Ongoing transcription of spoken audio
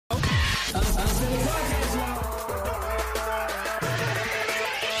Put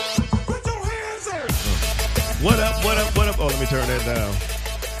your hands up. What up, what up, what up? Oh, let me turn that down.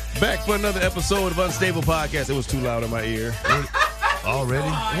 Back for another episode of Unstable Podcast. It was too loud in my ear. Already?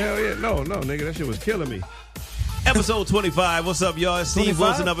 Hell yeah. No, nigga. That shit was killing me. Episode 25. What's up, y'all? It's Steve 25?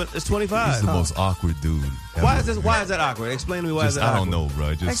 Wilson up. It's 25. He's the most awkward dude ever. Why is that awkward? Explain to me why is that I awkward. don't know, bro.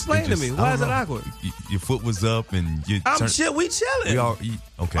 Explain to me. Why is that awkward? Your foot was up and you We chilling.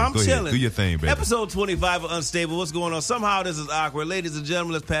 Okay, I'm go ahead. chilling. Do your thing, baby. Episode 25 of Unstable. What's going on? Somehow this is awkward. Ladies and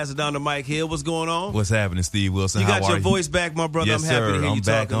gentlemen, let's pass it down to Mike Hill. What's going on? What's happening, Steve Wilson? You How got are your voice back, my brother. Yes, I'm happy sir. to hear you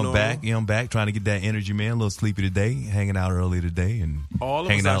back. talking I'm normal. back. Yeah, I'm back. Trying to get that energy, man. A little sleepy today. Hanging out early today and All of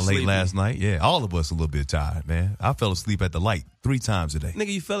hanging us are out late sleepy. last night. Yeah, all of us a little bit tired, man. I fell asleep at the light 3 times today.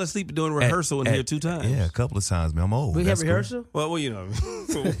 Nigga, you fell asleep doing rehearsal in here 2 times. Yeah, a couple of times, man. I'm old. We have That's cool. rehearsal? Well, you know.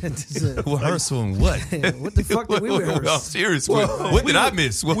 Rehearsal and what? What the fuck did we rehearse? I'm serious. What did I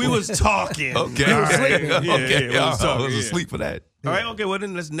miss? We was talking. Okay. All right. sleeping. Yeah, we was talking, I was yeah. asleep for that. All right, okay, well,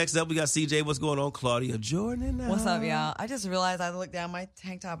 then next up, we got CJ. What's going on? Claudia Jordan in the What's up, house. y'all? I just realized I looked down. My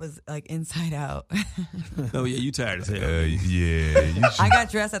tank top is like inside out. Oh, yeah, you tired as hell. Yeah, you I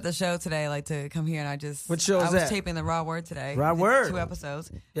got dressed at the show today, like to come here, and I just What show is I was that? taping the Raw Word today. Raw Did Word. 2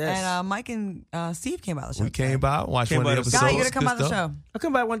 episodes. Yes. And Mike and Steve came by the show. We came by, watched Came one by of the the- episodes. Guy, you gonna come Good by the stuff. show? I'll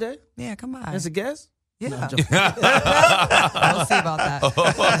come by one day Yeah, come by. as a guest. Yeah. No, I'm joking. We'll see about that.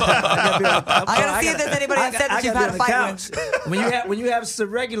 I gotta see if there's anybody that said that you've had a fight with. When you have some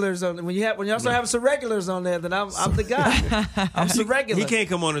regulars on, when you also have some regulars on there, then I'm the guy. I'm some regular. He can't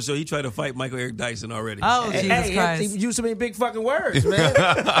come on the show. He tried to fight Michael Eric Dyson already. Oh, Hey, Jesus he Christ. used so many big fucking words, man.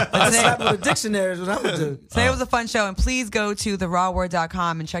 I just slap with a dictionary is what I'm gonna do. Today was a fun show, and please go to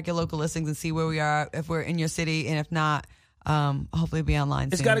therawword.com and check your local listings and see where we are, if we're in your city, and if not, hopefully be online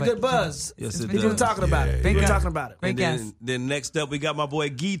It's soon. got a But good buzz. Yes, it People does. talking about it. People Yeah. talking about it. Great And guess. then next up, we got my boy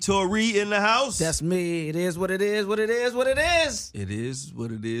Guy Torrey in the house. That's me. It is what it is. What it is. What it is. It is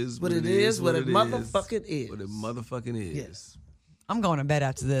what it is. What it is. What it motherfucking is. What it motherfucking is. Yes. I'm going to bed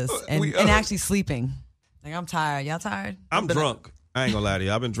after this and actually sleeping. Like, I'm tired. Y'all tired? I'm drunk. I ain't gonna lie to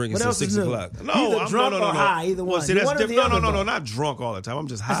you. I've been drinking What since else 6 is new? o'clock. No, Either I'm drunk no, or high, either Well, one. see, You that's one or the different. other, No, though. not drunk all the time. I'm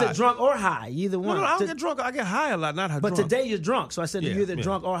just I high. said drunk or high, either one. No, I don't get drunk. I get high a lot, not high. But drunk. today you're drunk, so I said Yeah, you're either yeah.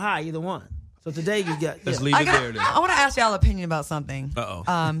 drunk or high, either one. So today you got. Let's yeah. leave it there. Then. I want to ask y'all opinion about something.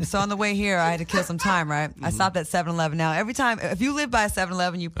 Uh-oh. So on the way here, I had to kill some time, right? I stopped at 7-Eleven. Now, every time, if you live by a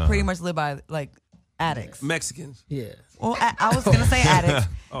 7-Eleven, you pretty much live by, like, addicts. Mexicans. Yeah. Well, I was going to say addicts.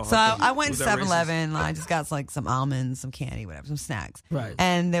 Oh, So okay. I went Was to that 7-Eleven, and I just got, like, some almonds, some candy, whatever, some snacks. Right.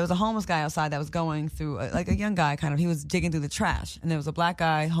 And there was a homeless guy outside that was going through, like a young guy, kind of. He was digging through the trash. And there was a black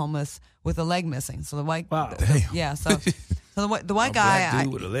guy, homeless, with a leg missing. So the white... Wow. Yeah, so the white black guy,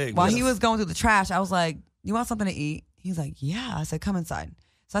 dude with a leg while missing. he was going through the trash, I was like, "You want something to eat?" He's like, "Yeah." I said, "Come inside."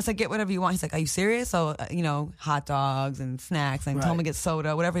 So I said, "Get whatever you want." He's like, "Are you serious?" So hot dogs and snacks, and told him to get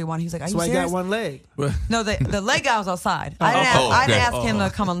soda, whatever he wanted. He was like, "Are That's you why he serious?" got one leg. No, the leg guy was outside. I didn't ask him to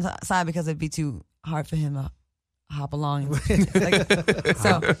come outside because it'd be too hard for him to hop along.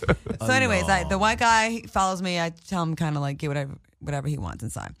 So anyways, the white guy he follows me. I tell him kind of like get whatever he wants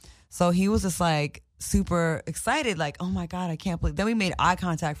inside. So he was just like super excited, like, "Oh my God, I can't believe." Then we made eye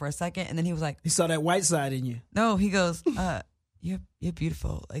contact for a second, and then he was like, He saw that white side in you. "No," he goes, You're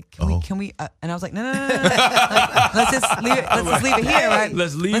beautiful. Like, can we? And I was like, no. Like, let's just leave it. Let's just leave it here, right?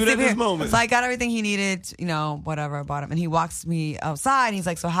 Let's leave it at this moment. So I got everything he needed, whatever. I bought him, and he walks me outside. And he's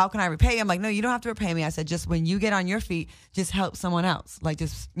like, "So how can I repay you?" I'm like, "No, you don't have to repay me." I said, "Just when you get on your feet, just help someone else. Like,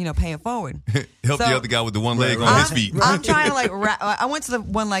 just pay it forward." Help So- the other guy with the one leg on his feet. I'm trying to like. I went to the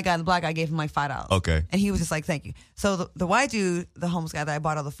one leg guy. The black guy gave him like $5. Okay. And he was just like, "Thank you." So the white dude, the homeless guy that I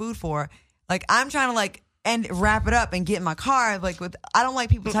bought all the food for, like, I'm trying to like. And wrap it up and get in my car. Like I don't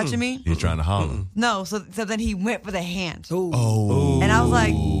like people touching me. You're trying to holler. No, so then he went for the hand. Oh. And I was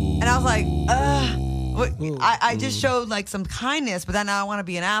like, I just showed like some kindness, but then now I want to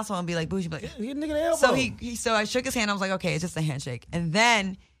be an asshole and be like bougie. Like, Get a nigga the elbow. so I shook his hand. I was like, okay, it's just a handshake. And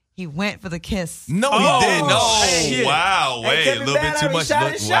then he went for the kiss. No, he didn't. No. shit. Wow. Hey, Wait, a Kevin little bit Bad too already much.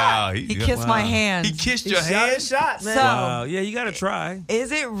 shot his Wow. shot. He kissed my hand. He kissed He your shot hand? his shot, man. So- Wow. Yeah, you got to try.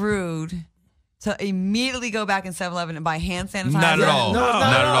 Is it rude to immediately go back in 7-Eleven and buy hand sanitizer? Not at all. No, it's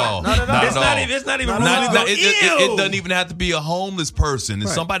not at all. Not at all. It's not even rude. Not- to go, it "Ew." doesn't even have to be a homeless person.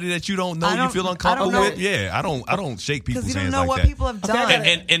 It's somebody that you don't know, I you don't- feel I uncomfortable don't know. with. Yeah, I don't shake people's Because you hands don't know like what that. people have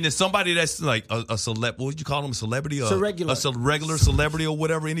done. And there's somebody that's like a celeb. What would you call them? A celebrity? It's a regular. regular celebrity or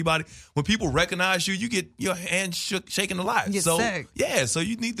whatever. Anybody. When people recognize you, you get your hand shaking a lot. You get so sick. yeah, so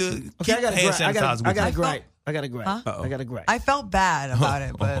you need to Okay, keep hand sanitizer I with got a you. gripe. I got a gripe. Huh? I got a gripe. I felt bad about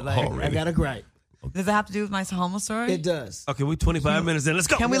it, but like, Already. I got a gripe. Does it have to do with my homeless story? It does. Okay, we 25 minutes in. Let's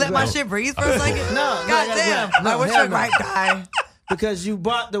go. Can we let my shit breathe for a second? No, God damn. no, I wish hell you're no. right guy. Because you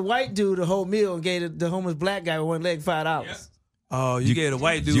bought the white dude a whole meal and gave the homeless black guy with one leg $5. Oh, you gave the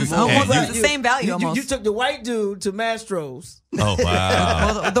white dude you- more. Hey, Almost you- the same value, almost. You took the white dude to Mastro's. Oh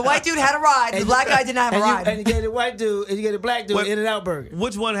wow. Well, the white dude had a ride. The black guy did not have a ride. And you gave the white dude, and you gave the black dude What- In-N-Out burger.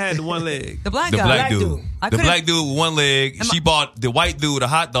 Which one had the one leg? The black The guy. black dude. dude. I The could've- black dude with one leg. She bought the white dude a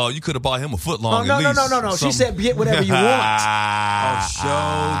hot dog. You could have bought him a foot long. Oh, no, at no, least. no, no, no. She Something. said get whatever you want. Oh,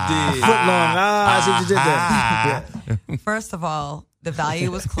 sure did. Foot long. I see what you did there. Yeah. First of all, the value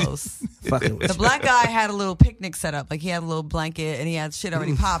was close. Fucking with The you. black guy had a little picnic set up. Like he had a little blanket and he had shit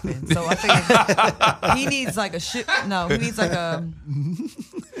already popping. So I figured he needs like a shit. No, he needs like a.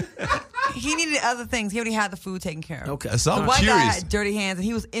 He needed other things. He already had the food taken care of. Okay. So The I'm white guy curious. had dirty hands and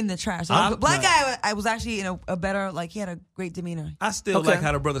he was in the trash. So the black guy, I was actually in a better, like he had a great demeanor. I still Okay. like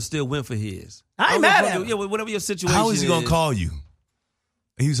how the brother still went for his. I ain't mad at him. Yeah, whatever your situation How is he gonna is. call you?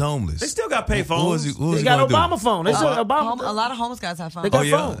 He's homeless. They still got pay phones. What was he They got gonna Obama do? phone. They still Obama. A lot of homeless guys have fun. They got Oh,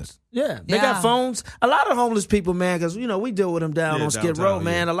 yeah? phones. Yeah, they Yeah. got phones. A lot of homeless people, man, because we deal with them down Yeah, on Skid downtown, Row,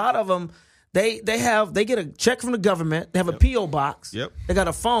 man. yeah. A lot of them, they get a check from the government. They have a PO box. Yep. They got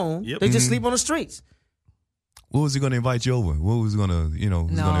a phone. Yep. They just sleep on the streets. What was he going to invite you over? What was he going to, was going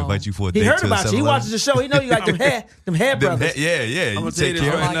to No. invite you for a He date heard to about you. He 7-Eleven? watches the show. He know you like them hair brothers. Yeah. You gonna tell you take this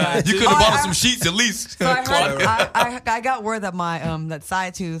care right of now. it. You could Oh, have bought I- some sheets at least. So I heard, I got word that my that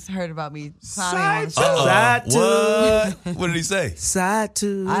side tooth heard about me clowning on the show. Side tooth. What did he say? Side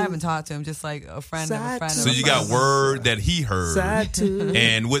tooth. I haven't talked to him, just like a friend of a Side friend. tooth. Of So a you friend. got word that he heard. Side tooth.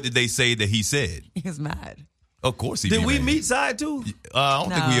 And what did they say that he said? He was mad. Of course he Did did. we meet Side too? I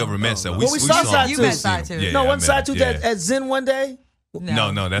don't think we No. ever met. So Well, we saw Side You Tooth. met Side Tooth. Yeah, No, I one met side him. tooth at Zen one day.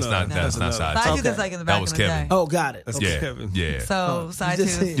 No, that's not. no, That's not that's side. Side Tooth. tooth is like in the back That was of the Kevin. day. Oh, got it. That's Okay. Kevin. Yeah. So side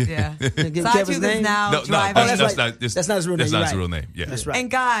just tooth, said- yeah. Give Side Kevin's tooth name? is now No, driving. that's that's not. right. That's not his real That's name, not his you're real right. name. Yeah. That's right. And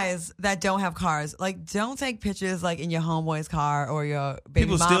guys that don't have cars, like don't take pictures like in your homeboy's car or your baby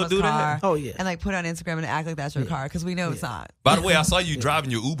People mama's still do that? car. Oh, yeah. And like put it on Instagram and act like that's your car because we know it's not. By the way, I saw you driving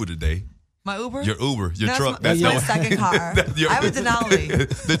your Uber today. My Uber? Your Uber, your No, truck. That's my the- second car. that's your- I have a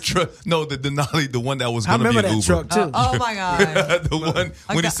Denali. The truck. No, the Denali, the one that was I going to be remember an that Uber. truck too. Oh my God. The one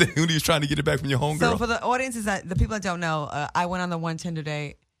when he was trying to get it back from your homegirl. So for the audiences that the people that don't know, I went on the one Tinder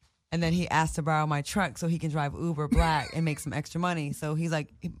date, and then he asked to borrow my truck so he can drive Uber Black and make some extra money. So he's like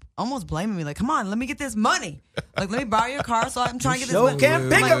almost blaming me, like, "Come on, let me get this money. Like, let me borrow your car so I'm trying to get this sure money." can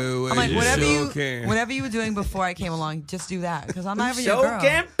pick I'm 'em. like, I'm like, you whatever sure you can. whatever you were doing before I came along, just do that because I'm not even your Show girl.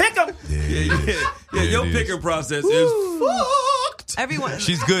 can't pick 'em. Yeah, your it is. picking process is fucked. Everyone,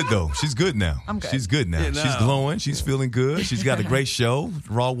 She's good though. She's good now. I'm good. She's good now. Yeah, She's now. glowing. She's feeling good. She's got a great show.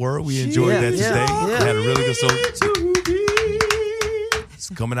 Raw Word. We enjoyed that yeah, today. yeah. Had a really good show. It's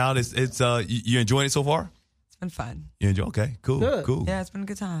coming out. It's you enjoying it so far? it's been fun. You enjoy? Okay, cool, Good. cool. Yeah, it's been a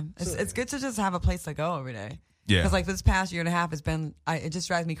good time. It's good to just have a place to go every day. Yeah. Because like this past year and a half, it's been it just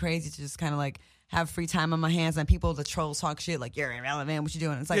drives me crazy to just kind of like have free time on my hands and people, the trolls talk shit like you're irrelevant. What you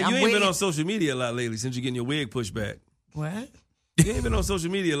doing? It's like Yeah, I'm you ain't waiting. been on social media a lot lately since you're getting your wig pushed back. What? You ain't been on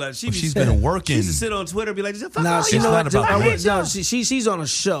social media a lot. She's been working. She used to sit on Twitter and be like, fuck No, all she It's y'all. not about no, that. no, she's on a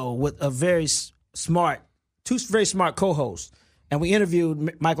show with a very smart, two very smart co-hosts, and we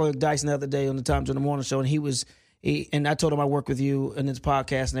interviewed Michael Dyson the other day on the Times in the Morning show, and and I told him I work with you in this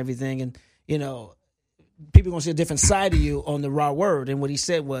podcast and everything, and people gonna see a different side of you on the Raw Word, and what he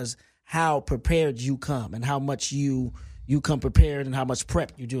said was how prepared you come and how much you come prepared and how much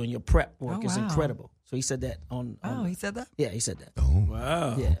prep you do, and your prep work Oh, is wow. incredible. So he said that on. Oh, he said that? Yeah, he said that. Oh,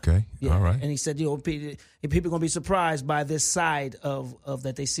 Wow. Yeah. okay. Yeah. All right. And he said, people gonna be surprised by this side of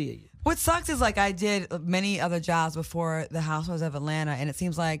that they see of you. What sucks is like I did many other jobs before the Housewives of Atlanta, and it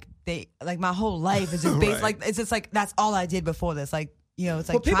seems like my whole life is just based like it's just like that's all I did before this. Like it's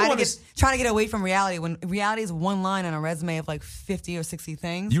like Well, people trying to get away from reality when reality is one line on a resume of like 50 or 60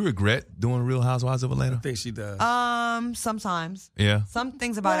 things. You regret doing Real Housewives of Atlanta? I think she does. Sometimes. Yeah. Some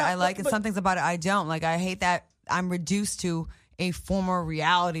things about it I like, and but- some things about it I don't. Like I hate that I'm reduced to a former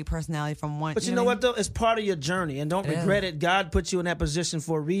reality personality from one. But you know what though? It's part of your journey, and don't regret it. God put you in that position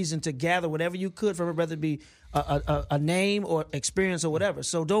for a reason to gather whatever you could from it, whether it be a name or experience or whatever.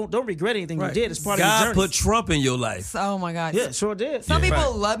 So don't regret anything you did. It's part of your God journey. put Trump in your life. Oh my God. Yeah, sure did. Some Yeah.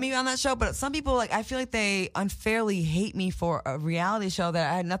 people love me on that show, but some people I feel like they unfairly hate me for a reality show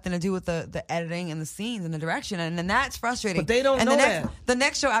that I had nothing to do with the editing and the scenes and the direction, and then that's frustrating. But they don't and know the that. The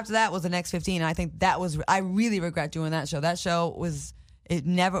next show after that was the Next 15, and I think I really regret doing that show. That show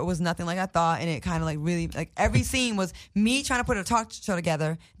It was nothing like I thought, and it kind of like really like every scene was me trying to put a talk show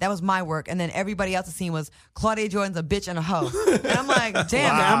together. That was my work, and then everybody else's scene was Claudia Jordan's a bitch and a hoe, and I'm like,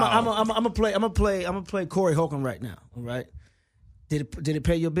 damn. I'm gonna play Corey Holcomb right now. All right. Did it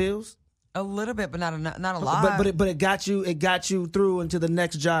pay your bills? A little bit, but not a lot. But it got you through into the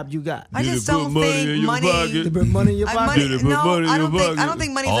next job you got. I just don't think money. Did it put money in your pocket? I don't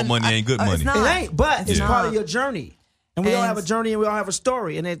think money's all money ain't good money. It's not. It ain't, but it's not. part of your journey. And we all have a journey and we all have a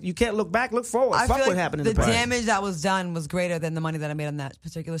story. And you can't look back, look forward. I Fuck feel what like happened in the the past. damage that was done was greater than the money that I made on that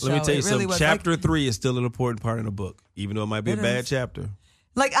particular show. Let me tell you it really something. was. Chapter 3 is still an important part in the book, even though it might be a It bad is. chapter.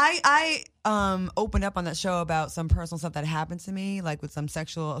 Like I opened up on that show about some personal stuff that happened to me, like with some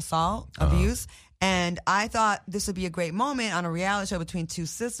sexual assault, abuse, and I thought this would be a great moment on a reality show between two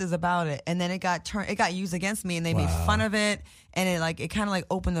sisters about it, and then it got used against me, and they made fun of it, and it kind of like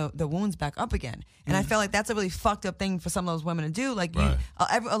opened the wounds back up again, and I felt like that's a really fucked up thing for some of those women to do. Like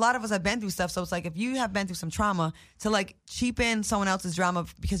a lot of us have been through stuff, so it's like if you have been through some trauma, to like cheapen someone else's drama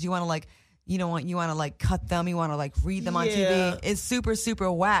because you want to like. You want to like cut them. You want to like read them on TV. It's super, super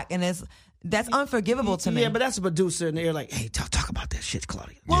whack, and that's unforgivable to me. Yeah, but that's a producer, and they're like, "Hey, talk about that shit,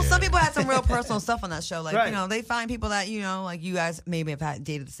 Claudia." Well, some people had some real personal stuff on that show. Like, Right. they find people that, like you guys maybe have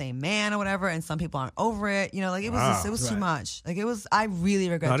dated the same man or whatever, and some people aren't over it. Like it was it was too much. Like I really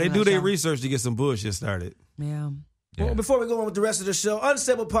regret. Now, they doing do that their show. research to get some bullshit started. Yeah. Well, before we go on with the rest of the show,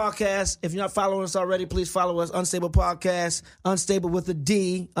 Unstable Podcast. If you're not following us already, please follow us. Unstable Podcast, Unstable with a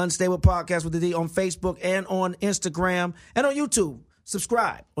D, Unstable Podcast with a D on Facebook and on Instagram and on YouTube.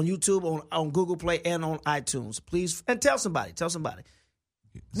 Subscribe on YouTube, on Google Play, and on iTunes. Please, and tell somebody.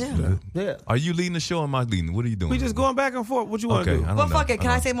 Yeah. Are you leading the show or am I leading? What are you doing? We just going back and forth. What you want to do? I don't Well, know. fuck it. Can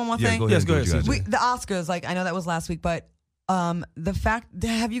I say one more thing? Go ahead. Yes, go ahead, Do what you CJ. gotta The Oscars, like I know that was last week, but the fact,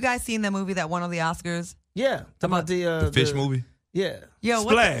 have you guys seen the movie that won all the Oscars? Yeah. Talking about The fish movie? Yeah. Yo,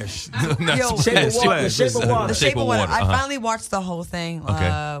 Splash. Not Yo, Splash. Shape of Water. Splash. Shape of Water. The Shape of Water. I Uh-huh. finally watched the whole thing.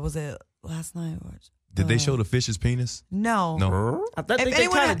 Okay. Was it last night? Did they show the fish's penis? No. No. I think If they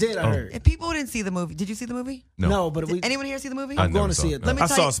anyone kind of had- did, I heard. If people didn't see the movie, did you see the movie? No, but Did we. anyone here see the movie? I I'm going never to saw see it. it. Let me I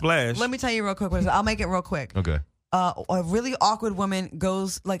tell saw you- Splash. Let me tell you real quick. I'll make it real quick. Okay. A really awkward woman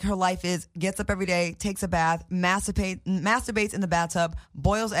gets up every day, takes a bath, masturbates in the bathtub,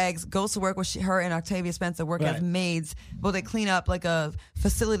 boils eggs, goes to work with her and Octavia Spencer work as Right. maids. Well, they clean up like a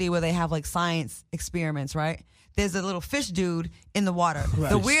facility where they have like science experiments, right? There's a little fish dude in the water.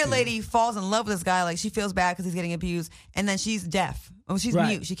 The weird lady falls in love with this guy. Like she feels bad because he's getting abused, and then she's deaf. Well, she's Right.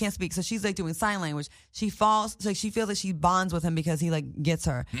 mute. She can't speak, so she's like doing sign language. She falls, so she feels like she bonds with him because he like gets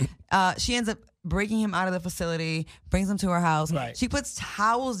her. She ends up breaking him out of the facility, brings him to her house. Right. She puts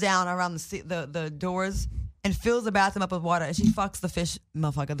towels down around the doors and fills the bathroom up with water, and she fucks the fish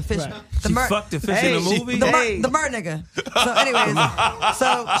motherfucker. The fish. Right. The She mer- fucked the fish Hey, in the movie? the mer nigga. So anyways,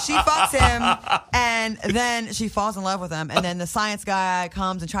 so she fucks him, and then she falls in love with him, and then the science guy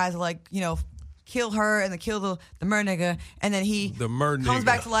comes and tries to kill her and then kill the mer nigga, and then he The mer comes nigga.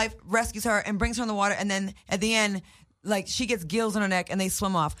 back to life, rescues her, and brings her in the water, and then at the end, like she gets gills on her neck, and they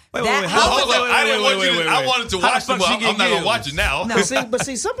swim off. Wait, That- wait, how hold was on. it- I didn't want wait, you to. wait, I wait. wanted to How the watch fuck it, but she I'm get not gonna gills? watch it now. No. But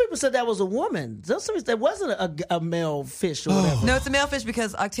see, some people said that was a woman. There wasn't a male fish or whatever. No, it's a male fish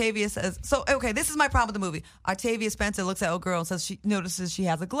because Octavia says so. Okay, this is my problem with the movie. Octavia Spencer looks at old girl and says she notices she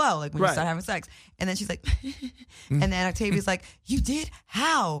has a glow, like when you Right. start having sex, and then she's like, and then Octavia's like, "You did?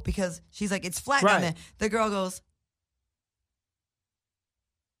 How?" Because she's like, "It's flat down Right. there." The girl goes,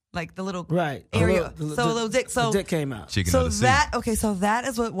 like the little Right. area, A so a little dick. So the dick came out. Chicken so of the sea. so that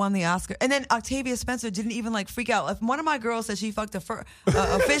is what won the Oscar. And then Octavia Spencer didn't even like freak out. If one of my girls says she fucked a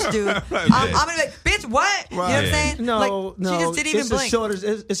fish dude, I'm gonna be like, bitch, what? You know what I'm Yeah. saying? No, like, no. she just didn't even it's blink. as short as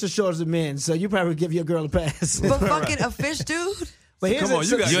it's as short as the men. So you probably give your girl a pass. But fucking a fish dude. But here's Come on,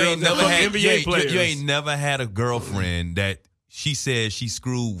 you got You girls ain't that never fuck had NBA players. you ain't never had a girlfriend that she said she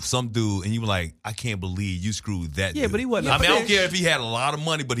screwed some dude, and you were like, I can't believe you screwed that. Yeah, dude. but he wasn't I a mean, I don't fish. care if he had a lot of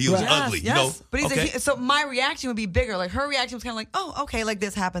money, but he was Right. ugly. Yes, You know. but he's Okay. so my reaction would be bigger. Like her reaction was kind of like, oh, okay, like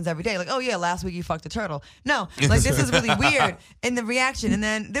this happens every day. Like, oh yeah, last week you fucked a turtle. No, like this is really weird in the reaction. And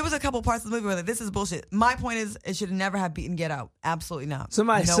then there was a couple parts of the movie where like, this is bullshit. My point is, it should never have beaten Get Out. Absolutely not.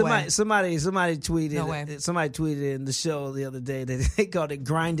 Somebody way. tweeted. No way. Somebody tweeted in the show the other day that they called it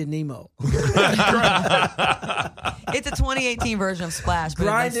Grinding Nemo. It's a 2018 version of Splash. But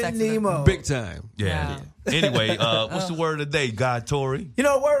Grinding Nemo. Big time. Yeah. Anyway, what's the word of the day, God Tory? You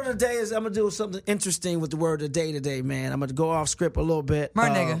know, word of the day is I'm gonna do something interesting with the word of the day today, man. I'm gonna go off script a little bit. Mer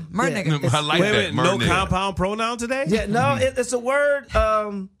nigga. Mer nigga. I like Wait, that. wait, Mer no nigga. compound pronoun today? Yeah, no, it's a word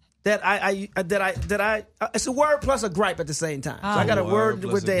that it's a word plus a gripe at the same time. So I got a Word word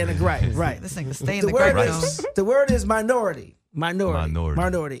plus with a day and a gripe. Right. This nigga stay in The the gripe word zone. is the word is minority. Minority.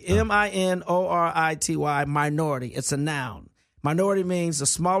 Minority. Minority. It's a noun. Minority means a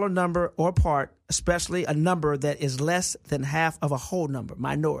smaller number or part, especially a number that is less than half of a whole number.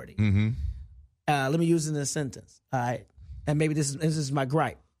 Minority. Mm-hmm. Let me use it in a sentence. All right. And maybe this is my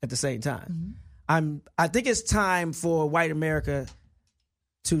gripe at the same time. I think it's time for white America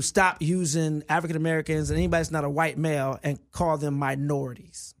to stop using African Americans and anybody that's not a white male and call them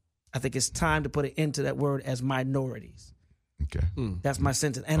minorities. I think it's time to put an end to that word as minorities. Okay. That's my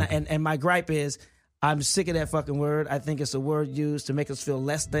sentence. And my gripe is I'm sick of that fucking word. I think it's a word used to make us feel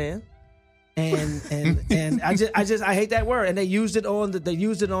less than. And I hate that word. And they used it on the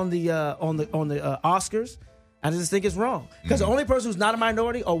Oscars. I just think it's wrong because the only person who's not a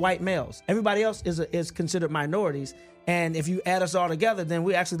minority are white males. Everybody else is considered minorities. And if you add us all together, then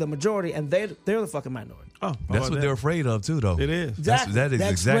we're actually the majority, and they're the fucking minority. Oh, that's what they're afraid of too, though. It is. Exactly. That is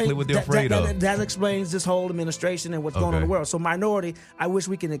exactly what they're afraid of. That explains this whole administration and what's going on in the world. So minority, I wish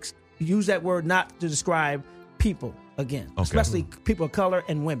we can use that word not to describe people again, especially people of color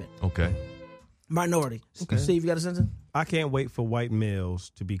and women. Okay. Minority. Okay. Steve, you got a sentence? I can't wait for white males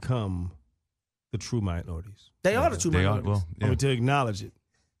to become the true minorities. They are the true minorities. I mean, to acknowledge it.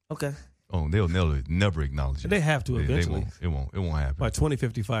 Okay. Oh, they'll never acknowledge it. They have to eventually. It won't happen. By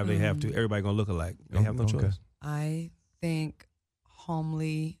 2055, they have to. Everybody gonna look alike. They have no choice. I think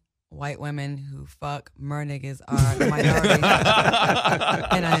homely white women who fuck mer niggas are the minority.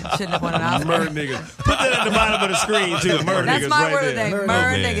 And I shouldn't have won an Oscar. Mer niggas. Put that at the bottom of the screen too. Mer That's niggas my right word there. today.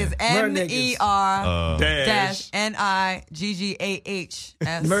 Mer niggas.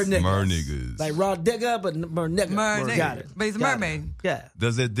 MER-NIGGAHS. Mer niggas. Mer niggas. Like raw digger, but mer nigga. Mer nigga. Got it. But he's a mermaid. Yeah.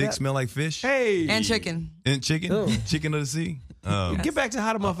 Does that dick smell like fish? Hey. And chicken. And chicken? Ooh. Chicken of the sea? Get back to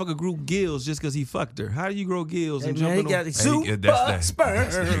how the motherfucker grew gills just because he fucked her. How do you grow gills and Man, he jump got on? these super sperm.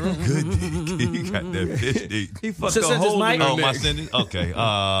 Good dick. He got that fish dick. He fucked So a sentence, hole Mike? in her Oh, my neck. sentence? Okay.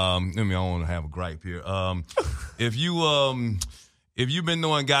 I want to have a gripe here. If you've been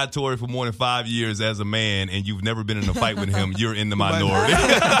knowing Guy Torrey for more than 5 years as a man and you've never been in a fight with him, you're in the minority.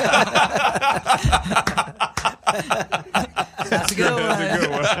 That's a good one.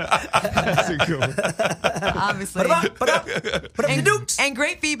 That's a good one. Obviously. The Dukes. And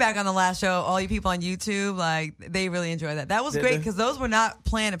great feedback on the last show. All you people on YouTube, like, they really enjoyed that. That was great because those were not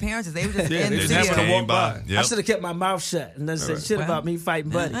planned appearances. They were just in they the just happened to studio. walk by. I Yep. should have kept my mouth shut and then said shit about me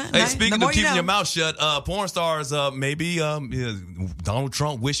fighting Buddy. Hey, speaking The of more you keeping know. your mouth shut, porn stars, maybe Donald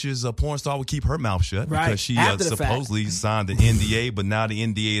Trump wishes a porn star would keep her mouth shut Right. because she After the fact. supposedly signed the NDA, but now the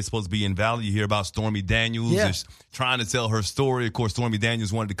NDA is supposed to be invalid. You hear about Stormy Daniels is trying to tell her story. Of course, Stormy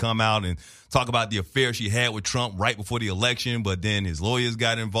Daniels wanted to come out and talk about the affair she had with Trump right before the election, but then his lawyers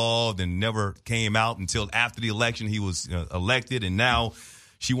got involved and never came out until after the election. He was elected, and now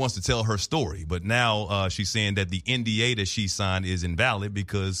she wants to tell her story. But now she's saying that the NDA that she signed is invalid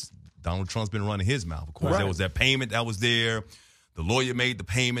because Donald Trump's been running his mouth. Of course, there was that payment that was there. The lawyer made the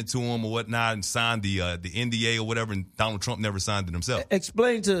payment to him or whatnot and signed the NDA or whatever, and Donald Trump never signed it himself.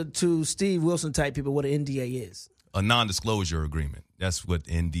 Explain to Steve Wilson type people what an NDA is. A non-disclosure agreement. That's what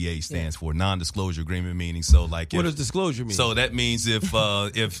NDA stands for. Non-disclosure agreement, meaning so like. What does disclosure mean? So that means if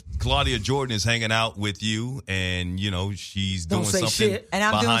Claudia Jordan is hanging out with you and she's Don't doing say something shit. And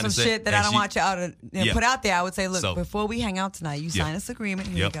I'm doing behind some the set, shit that and I don't want you to put out there. I would say, look, So- before we hang out tonight, you sign this agreement.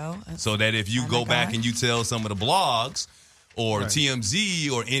 Here you go. So that if you Sign go that back card. and you tell some of the blogs or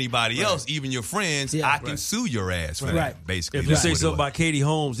TMZ or anybody else, even your friends, I can sue your ass for that. Right. Basically, if you That's say what it something was. about Katie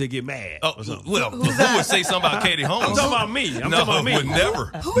Holmes, they get mad. Oh, well, who would say something about Katie Holmes? I'm talking about me. I'm no, talking about me. would never.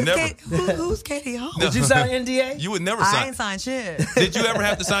 Who's never. who's Katie Holmes? Did you sign an NDA? You would never I sign. ain't signed shit. Did you ever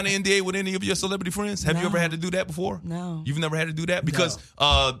have to sign an NDA with any of your celebrity friends? Have you ever had to do that before? No. You've never had to do that? Because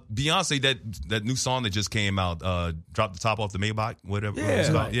Beyonce, that new song that just came out, Drop the Top Off the Maybach, whatever it's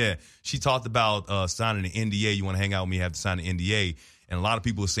called. Right. Yeah. She talked about signing an NDA. You want to hang out with me, you have to sign an NDA. And a lot of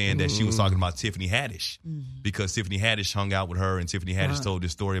people were saying that she was talking about Tiffany Haddish because Tiffany Haddish hung out with her, and Tiffany Haddish told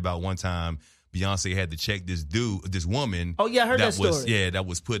this story about one time Beyonce had to check this woman. Oh, yeah, I heard that was, story. Yeah, that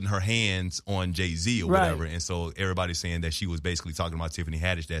was putting her hands on Jay-Z or Right. whatever. And so everybody's saying that she was basically talking about Tiffany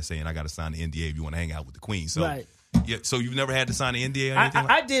Haddish that saying, I got to sign the NDA if you want to hang out with the queen. So, Right. yeah, so you've never had to sign an NDA or anything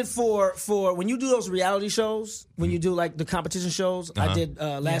like I did for when you do those reality shows, when you do like the competition shows, I did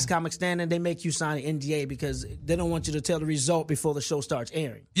Last Comic Standing. They make you sign an NDA because they don't want you to tell the result before the show starts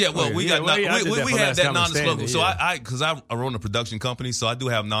airing. Yeah, well, yeah. we Yeah, got well, yeah, I did that we for have Last that Comic non-disclosure. Standing, So yeah. because I run a production company, so I do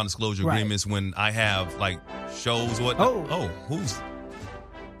have non-disclosure Right. agreements when I have like shows. Who's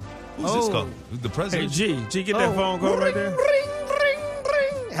this Oh. called? The Hey, president? G, get that phone call right there. Ring, ring,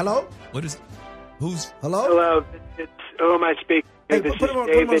 ring. Hello? What is? Who's? Hello? Hello, who am I speaking to? Hey, This put is him on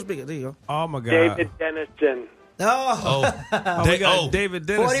David, speaker. There you go. Oh my God. David Dennison. We got David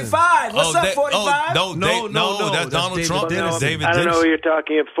Dennison. 45. What's up, 45? No, that's Donald David Trump. Dennison. David I don't know Dennison. who you're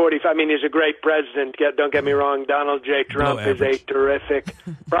talking at 45. I mean, he's a great president. Don't get me wrong. Donald J. Trump is a average. terrific,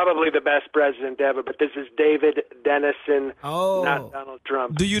 probably the best president ever. But this is David Dennison, not Donald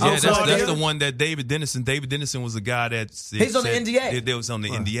Trump. Do you know Yeah, that's Claudia? the one that David Dennison was the guy that He's on the NDA. That was on the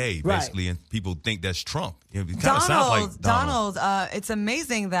NDA, Right. basically, and people think that's Trump. It kind of sounds like Donald, it's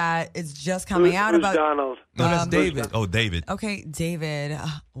amazing that it's just Who's coming out about Donald? No, that's David. Oh, David. Okay, David,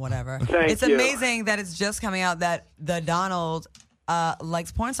 whatever. Thank It's you. amazing that it's just coming out that the Donald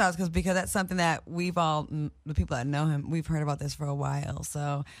likes porn stars because that's something that we've all, the people that know him, we've heard about this for a while.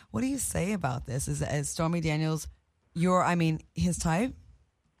 So what do you say about this? Is Stormy Daniels his type?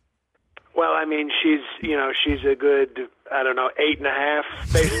 Well, I mean, she's a good,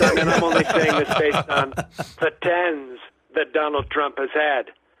 8.5 based on, and I'm only saying this based on the 10s that Donald Trump has had.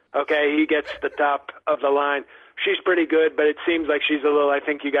 Okay, he gets the top of the line. She's pretty good, but it seems like she's a little, I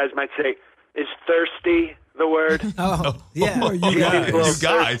think you guys might say, is thirsty the word? Yeah. Who are you She's a guys? little You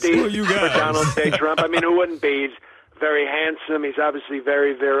guys. thirsty Who are you guys? for Donald J. Trump. I mean, who wouldn't be? He's very handsome. He's obviously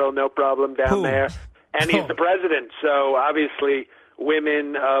very virile, no problem down Who? there. And he's the president, so obviously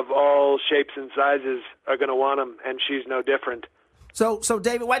women of all shapes and sizes are going to want him, and she's no different. So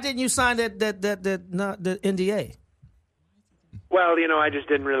David, why didn't you sign the NDA? Well, I just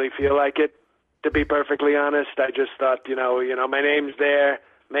didn't really feel like it, to be perfectly honest. I just thought, my name's there.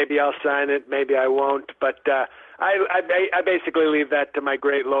 Maybe I'll sign it. Maybe I won't. But I basically leave that to my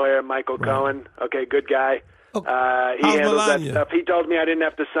great lawyer, Michael Cohen. Okay, good guy. He How's handles Melania? that stuff. He told me I didn't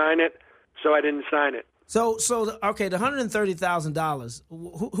have to sign it, so I didn't sign it. So okay, the $130,000.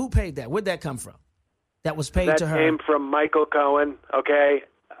 Who paid that? Where'd that come from? That was paid That to her. came from Michael Cohen, okay?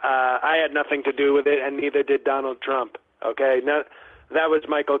 I had nothing to do with it, and neither did Donald Trump, okay? That was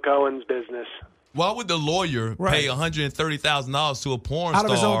Michael Cohen's business. Why would the lawyer pay $130,000 to a porn Out star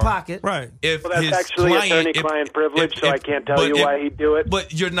of his own pocket. Right. If Well, that's his actually client, attorney-client privilege, so I can't tell you why he'd do it.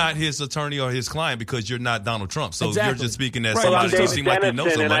 But you're not his attorney or his client because you're not Donald Trump. So Exactly. you're just speaking as Right. Well, I'm somebody who David seems like you know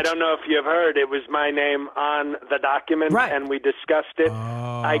Dennison, so and I much. don't know if you've heard, it was my name on the document, Right. and we discussed it.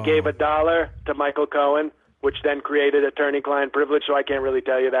 I gave $1 to Michael Cohen, which then created attorney-client privilege, so I can't really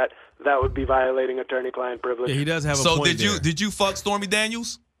tell you that. That would be violating attorney-client privilege. Yeah, he does have a So point there. did you fuck Stormy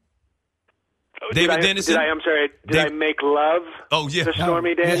Daniels? Did Dennison? I'm sorry, did I make love Oh yeah. to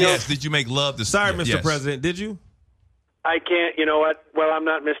Stormy Daniels? Yes. Did you make love to? Sorry, Mr. Yes. President, did you? I can't. You know what? Well, I'm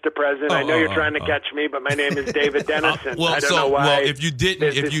not Mr. President. I know you're trying to catch me, but my name is David Dennison. Well, I don't know why. well, if you didn't,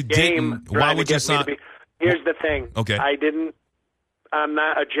 there's if this you game didn't, why trying to would you get me to sign? be- Here's the thing. Okay. I didn't. I'm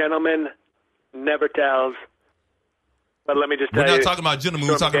not a gentleman. Never tells. But let me just tell We're you. not talking about gentlemen.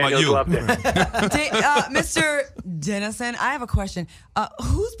 We're Stormy talking about Daniels you. loved it. Mr. Dennison, I have a question.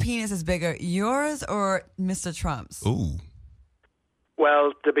 Whose penis is bigger, yours or Mr. Trump's? Ooh.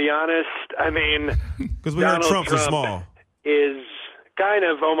 Well, to be honest, I mean, Because we heard Donald Trump was Trump small. is kind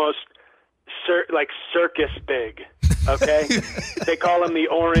of almost like circus big. Okay, they call him the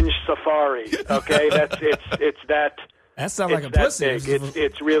Orange Safari. Okay, it's that. That sounds like a It's that pussy. big.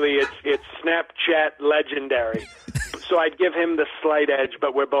 It's really Snapchat legendary. So I'd give him the slight edge,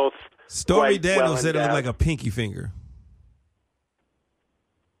 but we're both Stormy quite Daniels well said it looked endowed. like a pinky finger.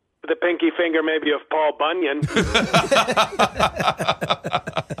 The pinky finger maybe of Paul Bunyan.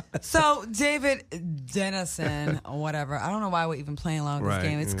 So, David Dennison, whatever. I don't know why we're even playing along with Right, this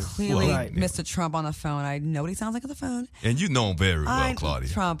game. It's yeah. clearly Right. Mr. Trump on the phone. I know what he sounds like on the phone. And you know him very well, Claudia.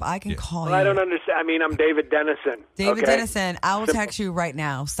 Trump, I can call Well, you. I don't understand. I mean, I'm David Dennison. David okay? Dennison, I will text you right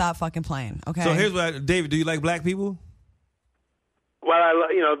now. Stop fucking playing, okay? So here's what, David, do you like black people? Well,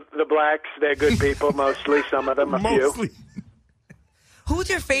 the blacks, they're good people mostly. Some of them, a few. Who's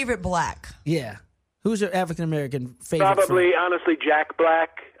your favorite black? Yeah. Who's your African American favorite? Probably, honestly, Jack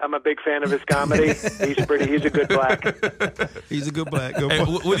Black. I'm a big fan of his comedy. He's a good black. He's a good black. Good Hey,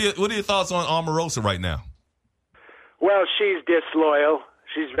 boy. what are your thoughts on Omarosa right now? Well, she's disloyal.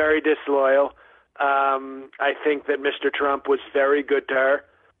 She's very disloyal. I think that Mr. Trump was very good to her.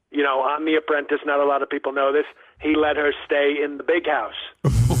 On The Apprentice, not a lot of people know this, he let her stay in the big house.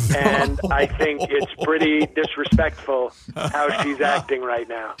 And I think it's pretty disrespectful how she's acting right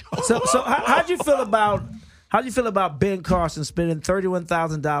now. So how'd you feel about Ben Carson spending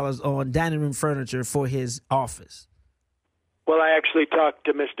 $31,000 on dining room furniture for his office? Well, I actually talked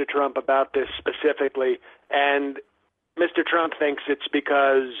to Mr. Trump about this specifically, and Mr. Trump thinks it's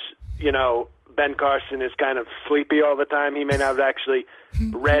because, Ben Carson is kind of sleepy all the time. He may not have actually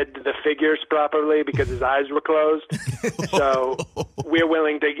read the figures properly because his eyes were closed. So we're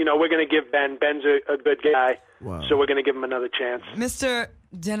willing to, we're going to give Ben's a good guy. Wow. So we're going to give him another chance. Mr.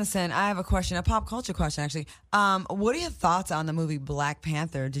 Dennison, I have a question, a pop culture question, actually. What are your thoughts on the movie Black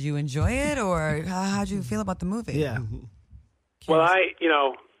Panther? Did you enjoy it, or how'd you feel about the movie? Yeah. Well, I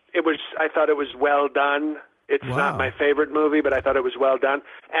thought it was well done. It's not my favorite movie, but I thought it was well done.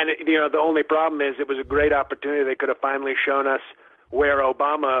 And, the only problem is it was a great opportunity. They could have finally shown us where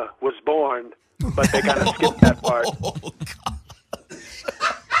Obama was born, but they kind of skipped that part.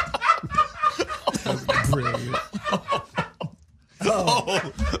 Brilliant.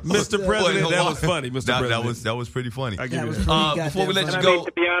 Mr. President, that was funny. Mr. President. That was pretty funny. I give you was that. pretty Before we let And you I mean, go,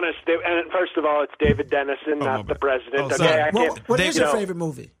 to be honest, and first of all, it's David Dennison, not the president. sorry. Okay, I What, can't. what is you your know, favorite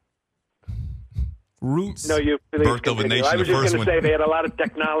movie? Roots. No, you please Birth of a continue. Nation, I was the just first going to one. say they had a lot of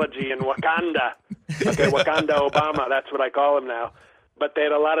technology in Wakanda. Okay, Wakanda Obama, that's what I call him now. But they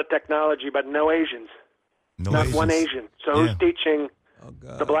had a lot of technology, but no Asians. no Not Asians. one Asian. So Yeah. who's teaching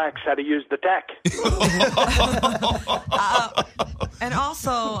the blacks how to use the tech? And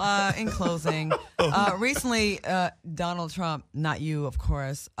also, in closing, recently, Donald Trump, not you, of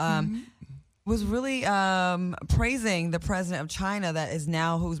course, was really praising the president of China that is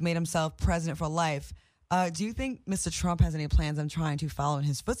now, who's made himself president for life. Do you think Mr. Trump has any plans on trying to follow in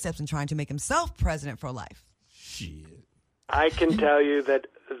his footsteps and trying to make himself president for life? Shit. I can tell you that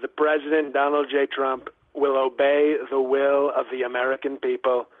the president, Donald J. Trump, will obey the will of the American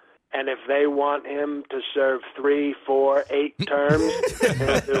people. And if they want him to serve 3, 4, 8 terms,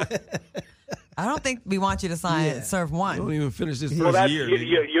 he'll do. I don't think we want you to serve one. Don't even finish this Well, first that's, year.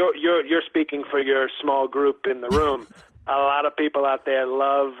 you're speaking for your small group in the room. A lot of people out there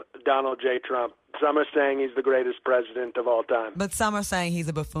love Donald J. Trump. Some are saying he's the greatest president of all time. But some are saying he's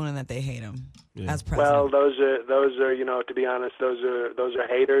a buffoon and that they hate him as president. Well, those are to be honest, those are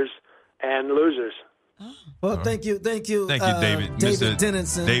haters and losers. Well, thank you, Thank you, David. David Mr.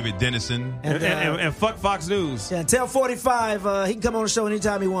 Dennison. David Dennison. And fuck Fox News. Yeah, tell 45 he can come on the show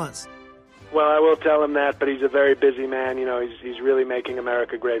anytime he wants. Well, I will tell him that, but he's a very busy man. He's really making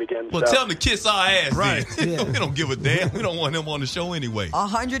America great again. Well, so. tell him to kiss our ass. Right. Then. Yeah. We don't give a damn. We don't want him on the show anyway.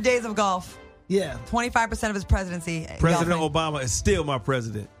 100 days of golf, Yeah. 25% of his presidency. President golfing. Obama is still my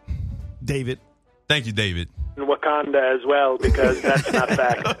president. David. Thank you, David. In Wakanda as well, because that's not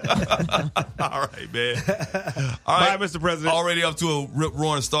fact. All right, man. All right, Bye, Mr. President. Already up to a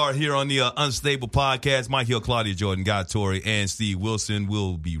rip-roaring start here on the Unstable Podcast. Mike Hill, Claudia Jordan, Guy Torrey, and Steve Wilson.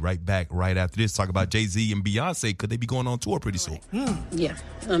 We'll be right back right after this. Talk about Jay-Z and Beyonce. Could they be going on tour pretty soon? Yeah,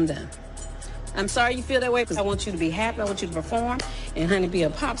 I'm done. I'm sorry you feel that way because I want you to be happy. I want you to perform and, honey, be a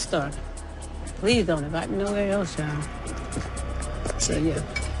pop star. Please don't invite me nowhere else, y'all. So, yeah.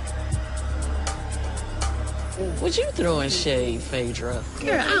 What you throwing shade, Phaedra?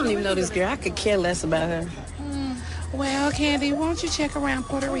 Girl, I don't even know this girl. I could care less about her. Well, Candy, won't you check around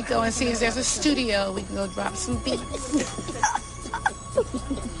Puerto Rico and see if there's a studio we can go drop some beats?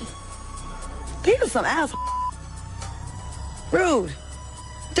 People some ass. Rude.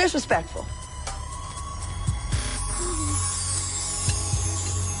 Disrespectful.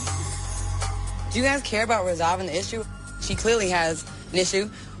 Do you guys care about resolving the issue? She clearly has an issue.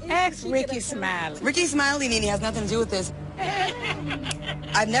 Ask Ricky Smiley. Ricky Smiley, Nene, has nothing to do with this.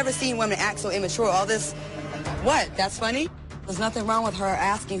 I've never seen women act so immature. All this, what? That's funny? There's nothing wrong with her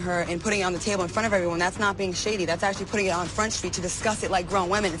asking her and putting it on the table in front of everyone. That's not being shady. That's actually putting it on Front Street to discuss it like grown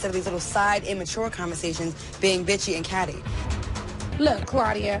women instead of these little side immature conversations being bitchy and catty. Look,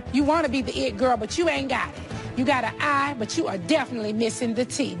 Claudia, you want to be the it girl, but you ain't got it. You got an I, but you are definitely missing the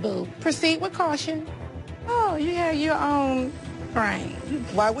T, boo. Proceed with caution. Oh, you have your own brain.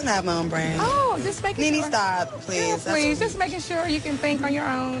 Why wouldn't I have my own brain? Oh, just making Nene, sure. stop, please. Yeah, That's please, what- just making sure you can think on your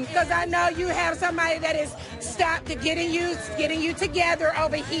own. Because I know you have somebody that is stopped to getting you together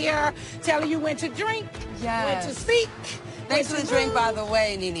over here, telling you when to drink, when to speak. Thanks when for the to drink, move, by the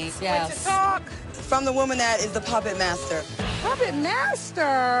way, Nene. when Yes. to talk. From the woman that is the puppet master. Puppet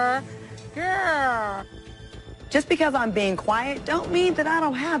master, girl. Just because I'm being quiet don't mean that I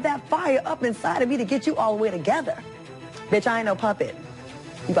don't have that fire up inside of me to get you all the way together. Bitch, I ain't no puppet.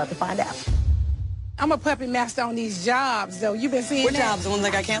 You about to find out. I'm a puppet master on these jobs, though. You've been seeing What that? jobs? The ones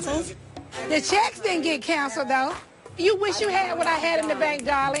that got canceled? The checks didn't get canceled, though. You wish you had what I had in the bank,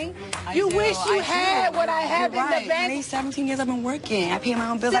 darling. You wish you had what I have in the bank. Honey, 17 years I've been working. I pay my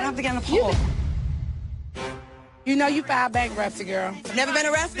own bills. I don't have to get on the pole. You know you filed bankruptcy, girl. Never been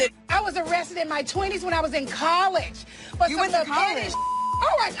arrested. I was arrested in my 20s when I was in college. But You some went to little petty college?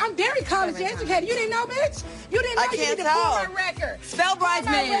 Oh, I'm very college educated. You didn't know, bitch? You didn't know? I You can't need to pull tell. my record. Spell Pull my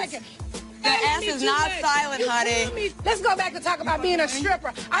bridesmaids. record. The Hey, S me is too not much. silent, You honey. fooled me. Let's go back to talk about being a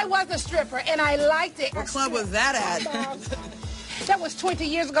stripper. I was a stripper, and I liked it. What club was that at? That was 20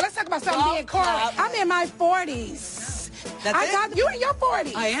 years ago. Let's talk about something being corny. I'm in my 40s. That's it? You in your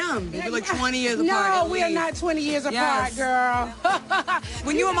 40s. I am. You're like 20 years apart. No, at we are least. not 20 years Yes. apart, girl.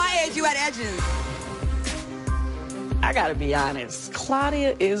 When you were my age, you had edges. I gotta be honest.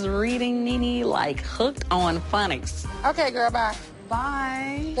 Claudia is reading Nene like hooked on phonics. Okay, girl, bye.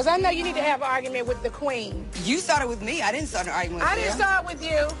 Bye. Because I know you need to have an argument with the queen. You started with me. I didn't start an argument with I you. didn't start with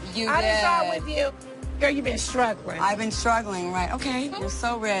you. I didn't start with you. Girl, you've been struggling. I've been struggling, right? Okay, you're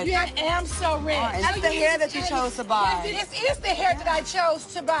so red. Yeah, I am so red. Oh, and that's the hair that you chose to buy. Yes, this is the hair that I chose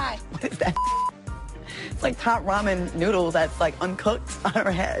to buy. What is that? It's like top ramen noodles that's like uncooked on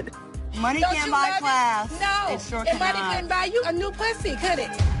her head. Money Don't can't you buy love it? class. No, It sure and money cannot. couldn't buy you a new pussy, could it?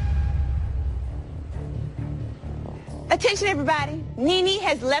 Attention, everybody. Nene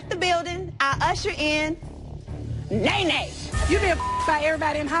has left the building. I usher in Nene. You been by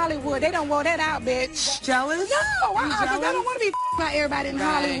everybody in Hollywood. They don't want that out, bitch. Jealous? No, You because I jealous? don't want to be by everybody in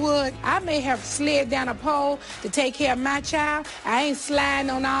Right. Hollywood. I may have slid down a pole to take care of my child. I ain't sliding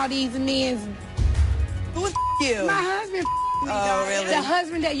on all these men's. Who's you? My husband. Oh, really? The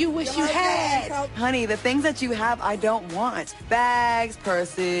husband that you wish you had. Honey, the things that you have, I don't want. Bags,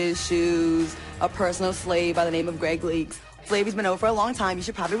 purses, shoes, a personal slave by the name of Greg Leaks. Slavery's been over for a long time. You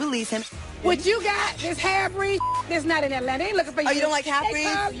should probably release him. What you got, this hair breed, that's not in Atlanta. They ain't looking for you. Oh, you don't like half They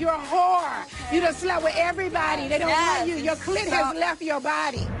breeds? call- You're a whore. You done slept with everybody. They don't Yes, want you. Your clit so- has left your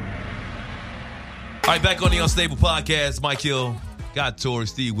body. All right, back on the Unstable Podcast. Mike Hill, got Tori,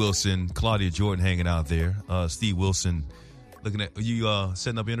 Steve Wilson, Claudia Jordan hanging out there. Steve Wilson, looking at you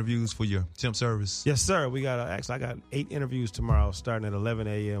setting up interviews for your temp service. Yes, sir. We got actually I got 8 interviews tomorrow, starting at 11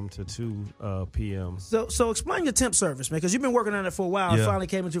 a.m. to 2 p.m. So explain your temp service, man, because you've been working on it for a while. Yeah. It finally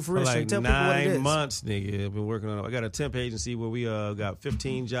came into For fruition. like Tell people what it 9 is. months, nigga. I've been working on it. I got a temp agency where we got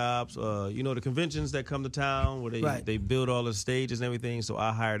 15 jobs. You know the conventions that come to town where Right. they build all the stages and everything. So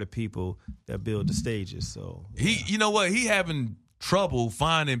I hire the people that build the stages. So You know what? He having trouble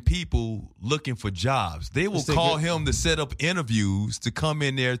finding people looking for jobs. They will It's call the- him to set up interviews to come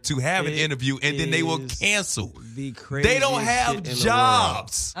in there to have an It interview, and then they will is cancel. the They craziest don't have shit in the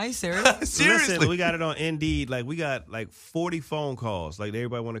jobs. Are you serious? Seriously. Listen, we got it on Indeed. Like we got like 40 phone calls. Like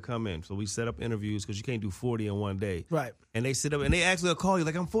everybody want to come in, so we set up interviews because you can't do 40 in one day. Right. And they sit up and they actually will call you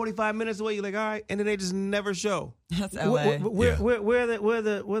like I'm 45 minutes away. You're like, all right, and then they just never show. That's LA.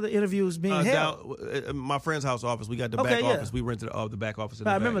 Where the interviews being held? Down, my friend's house office. We got the Okay, back yeah. office. We rented the back office. In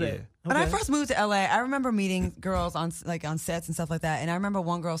I the back, remember that. yeah. When I Okay. first moved to LA, I remember meeting girls on sets and stuff like that. And I remember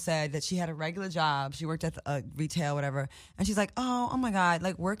one girl said that she had a regular job. She worked at retail, whatever. And she's like, oh my God,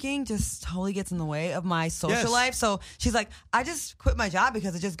 like working just totally gets in the way of my social Yes. life. So she's like, I just quit my job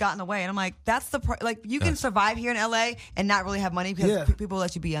because it just got in the way. And I'm like, that's you can survive here in LA and not really have money because Yeah. people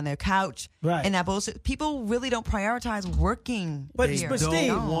let you be on their couch. Right. And that bullshit. People really don't prioritize working. But- here. but Don't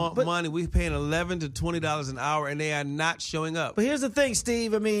Steve, want but- money. We paying $11 to $20 an hour, and they are not showing up. But here's the thing,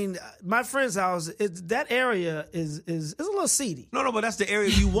 Steve. I mean, my friend's house, that area is a little seedy. No, but that's the area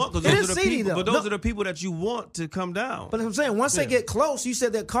you want. 'Cause It those is are the seedy, people. though. But those No. are the people that you want to come down. But I'm saying, once they Yeah. get close, you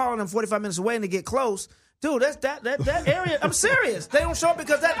said they're calling them 45 minutes away and they get close. Dude, that area. I'm serious. They don't show up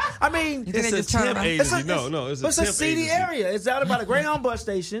because I mean, You think It's they a just turn temp around? agency. No, it's a But it's a temp seedy agency. area. It's out by the Greyhound bus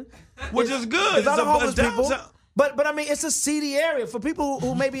station, Which is good. It's out of homeless people. downtown. But I mean, it's a seedy area for people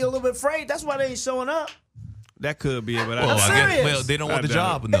who may be a little bit afraid. That's why they ain't showing up. That could be it, but Well, I I serious. guess, well, they don't want the I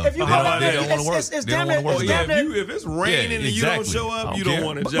doubt job it. enough. If you They go don't, down they there, don't want to work. it's They don't damn want to near- work. Oh it's yeah, damn near- if it's raining Yeah, and you don't exactly. show I up, don't you don't care.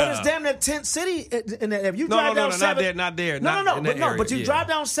 want a job. But it's damn near tent city in that. If you No, drive no, down no, 7th, not there. No, Not in that area, but you yeah. drive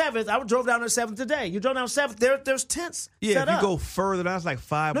down 7th. I drove down the 7th today. You drove down 7th. There's tents Yeah, set if you up. go further, that's like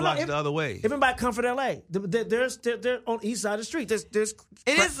 5 blocks the other way. Even by Comfort LA, they're on the east side of the street. There's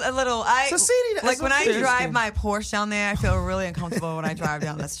It is a little. It's a seedy- like it's when a I seedy drive thing. my Porsche down there, I feel really uncomfortable when I drive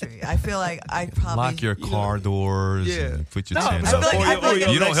down the street. I feel like I probably Lock your car doors Yeah. and put your No, tent I feel up. like- I feel like-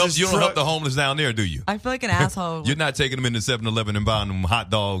 You don't help. Lexus You don't help truck. the homeless down there, do you? I feel like an asshole. You're not taking them into 7-Eleven and buying them hot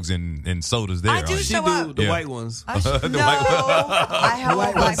dogs and sodas there. I do are you? She show do up. the Yeah. white ones. I The no, white- I have a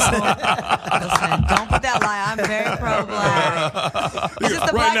black phone. Listen, don't put that lie. I'm very pro-black. It's just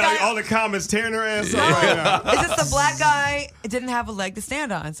the Right black now, guy. all the comments tearing her ass up right now. It's just the black guy didn't have a leg to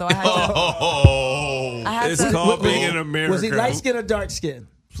stand on, so I had to. Oh, I had It's to. called being in America. Was he light skinned or dark skinned?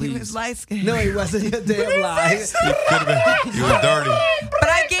 He was light skinned. No, he wasn't. A damn lie. you was dirty. But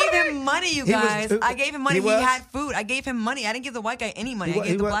I gave him money, you He was- guys. I gave him money. he He, was? had food. I gave him money. I didn't give the white guy any money. He I wa-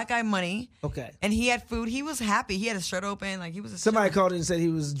 gave he the wa- black guy money. Okay. And he had food. He was happy. He had his shirt open. Like he was a Somebody called in and said he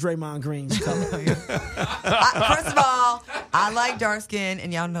was Draymond Green's color. First of all, I like dark skin,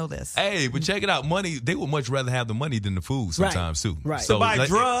 and y'all know this. Hey, but check it out. Money. They would much rather have the money than the food sometimes too. Right. So Buy like,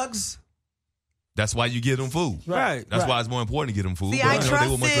 drugs. that's why you give them food. Right. That's Right. why it's more important to get them food. See, but, I you know, they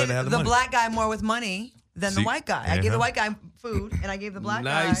would much rather trusted have the the money. black guy more with money. than the white guy. I gave the white guy food, and I gave the black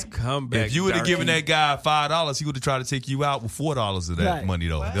guy. Nice comeback. If you would have given that guy $5, he would have tried to take you out with $4 of that Right. money,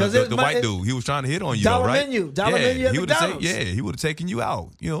 though. What? The white dude, he was trying to hit on you, Dollar though, right? menu. Dollar menu at he would've McDonald's. he would have taken you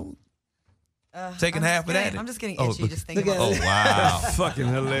out, taking half of that. I'm just getting itchy just thinking Oh, about it. wow. Fucking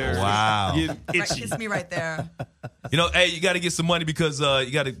hilarious. Wow. Getting Right, itchy. kiss me right there. Hey, you got to get some money because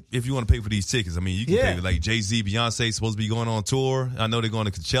you got to, if you want to pay for these tickets. I mean, you can Yeah. pay for like Jay-Z, Beyonce supposed to be going on tour. I know they're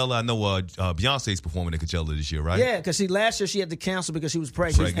going to Coachella. I know Beyonce's performing at Coachella this year, right? Yeah, because last year she had to cancel because she was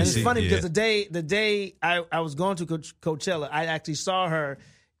pregnant. And it's funny because the day I was going to Coachella, I actually saw her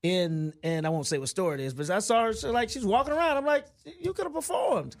and I won't say what store it is, but I saw her she's walking around. I'm like, you could have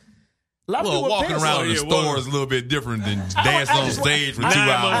performed. A lot of people were walking pissed. around in the store is a little bit different than dancing on stage for 2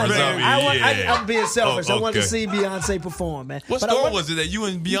 hours. I'm being selfish. Oh, I wanted to okay. see Beyonce perform, man. What But store was it that you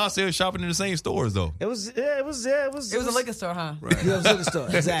and Beyonce are shopping in the same stores, though? It was It was a liquor store, huh? Yeah, it was a liquor store.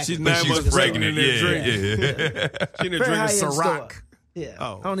 Exactly. She's 9 months pregnant. Yeah. She in there Very drinking high-end store. Ciroc. Yeah.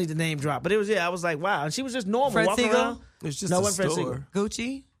 Oh. I don't need the name drop, but it was I was like, wow. And she was just normal Fred walking Siegel? around. It's just No, a it wasn't Fred store. Siegel.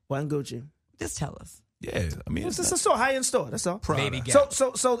 Gucci? Wasn't Gucci. Just tell us. Yeah, I mean, It's just a store, high end store. That's all. Baby Gap.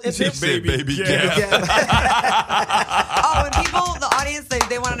 So if She said Baby Gap. Oh, and people, the audience,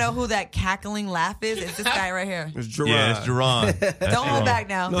 they want to know who that cackling laugh is. It's this guy right here. It's Jerron. Yeah, it's Jerron. Don't hold back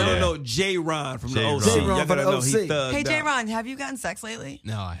now. No. J-Ron from the J-Ron. OC. J-Ron Y'all from gotta the know he OC. thugged Hey, J. out. Ron, have you gotten sex lately?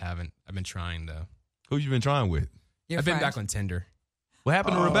 No, I haven't. I've been trying though. Who you been trying with? Your I've been friend. back on Tinder. What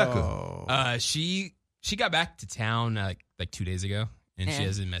happened to Rebecca? She got back to town like 2 days ago, and she And?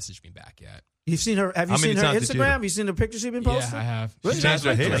 hasn't messaged me back yet. You've seen her. Have you How many seen her times did you hit Instagram? her? Have you seen the pictures she's been posting? Yeah, I have. Really? She Changed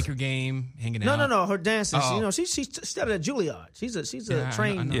her at the hair. Laker game, hanging out. No. Her dancing. Oh. She studied at Juilliard. She's a Yeah, I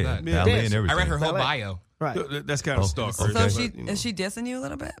trained. know Yeah, that. ballet and dancer. everything. I read her whole Ballet. bio. Right. That's kind of stalker. So Okay. is she dissing you a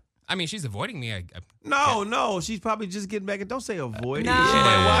little bit? I mean, she's avoiding me. No. She's probably just getting back. And don't say avoid. No, She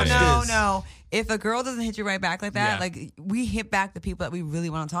might watch this. no. If a girl doesn't hit you right back like that, Yeah. like we hit back the people that we really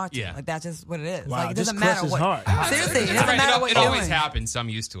want to talk to. Yeah. Like that's just what it is. Wow, Like it this doesn't Chris matter is what. hard. Seriously, it doesn't matter what it you're always doing. happens, so I'm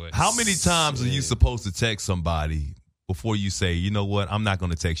used to it. How many times are you supposed to text somebody before you say, you know what, I'm not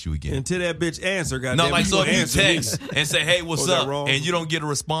going to text you again? Until that bitch answer, goddamn. No, like, so if you answer me. text and say, hey, what's Was that up, wrong? and you don't get a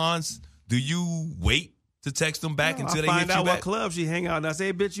response, do you wait to text them back until I they find hit you out what back? club she hang out. And I say,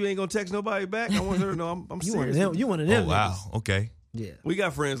 hey, bitch, you ain't gonna text nobody back. I want her to know I'm You one of serious. them. You one of Oh, them. wow. niggas. Okay. Yeah. We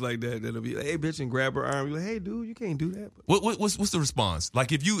got friends like that that'll be like, hey, bitch, and grab her arm. You're like, hey, dude, you can't do that. What's the response?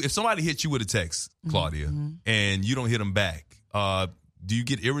 Like if somebody hits you with a text, Claudia, and you don't hit them back, do you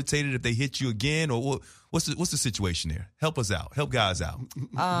get irritated if they hit you again, or what's the situation there? Help us out. Help guys out.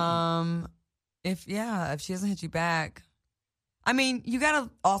 If she doesn't hit you back, I mean, you got to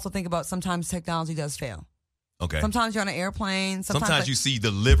also think about sometimes technology does fail. Okay. Sometimes you're on an airplane. Sometimes you see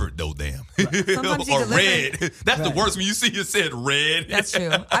delivered though, damn. Sometimes you or delivered. red. That's the worst when you see it said red. That's true.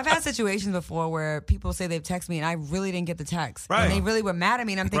 I've had situations before where people say they've texted me and I really didn't get the text. Right. And they really were mad at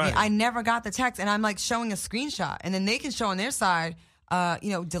me and I'm thinking, Right. I never got the text. And I'm like showing a screenshot. And then they can show on their side,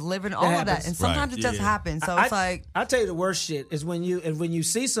 delivered all of that. happens. And sometimes Right. it does happen. So it's like, I'll tell you the worst shit is when you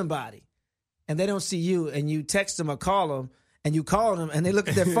see somebody and they don't see you and you text them or call them and you call them and they look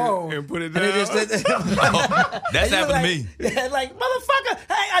at their phone And put it and they down. just That's and you happened like, to me. Yeah, like motherfucker,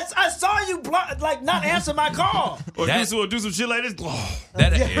 hey, I saw you not answer my call. Or That- do some shit like this.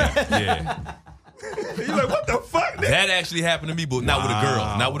 Yeah. You're like, what the fuck? That actually happened to me, but not with a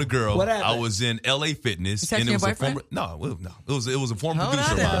girl. Not with a girl. What happened? I was in LA Fitness, You texted and it your was a boyfriend? former. No. It was a former Hold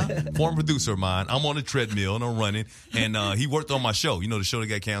producer on of mine. Former producer of mine. I'm on a treadmill and I'm running, and he worked on my show. You know, the show that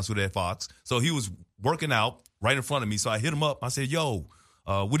got canceled at Fox. So he was working out right in front of me. So I hit him up. I said, "Yo,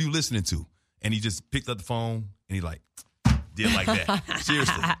 what are you listening to?" And he just picked up the phone and he like did like that.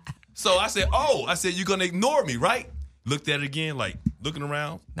 Seriously. So I said, you're gonna ignore me, right? Looked at it again, like looking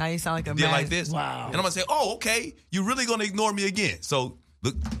around. now you sound like a Did man. like this. Wow. And I'm gonna say, oh, okay, you're really gonna ignore me again. So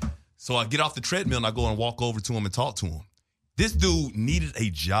look, so I get off the treadmill and I go and walk over to him and talk to him. This dude needed a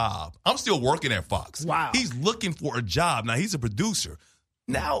job. I'm still working at Fox. Wow. He's looking for a job. Now he's a producer.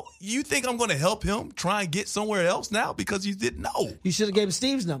 Now, you think I'm gonna help him try and get somewhere else now because you didn't know. You should have gave him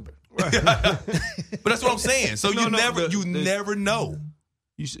Steve's number. But that's what I'm saying. So No, you no, never know.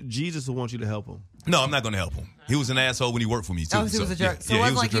 Jesus will want you to help him. No, I'm not gonna help him. He was an asshole when he worked for me too. Oh, he was a jerk. yeah, So it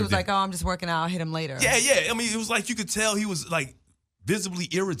wasn't like he jerk, was like, oh, I'm just working out. I'll hit him later. Yeah. I mean, it was like you could tell he was like visibly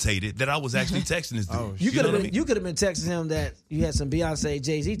irritated that I was actually texting this dude. You could know have what I been mean? you could have been texting him that you had some Beyonce,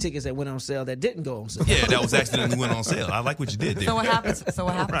 Jay-Z tickets that went on sale that didn't go on sale. Yeah, that was accidentally went on sale. I like what you did there. So what happens? So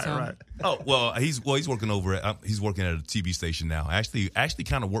what happens to him? Oh well, he's working over at he's working at a TV station now. Actually,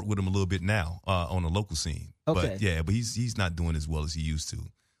 kind of work with him a little bit now on the local scene. Okay. But yeah, but he's not doing as well as he used to.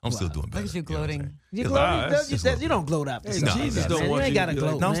 I'm still doing better. Look at you gloating. You don't gloat up. Jesus don't want you ain't got to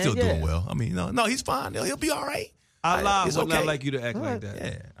gloat. No, I'm man. still doing well. I mean, no, he's fine. He'll be all right. Allah It's would not okay. like you to act like that.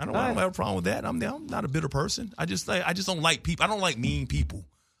 Yeah, I don't have a problem with that. I'm not a bitter person. I just don't like people. I don't like mean people.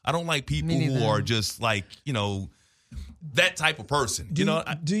 I don't like people who are just like, that type of person.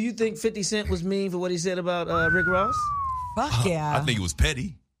 Do you think 50 Cent was mean for what he said about Rick Ross? Fuck yeah. I think it was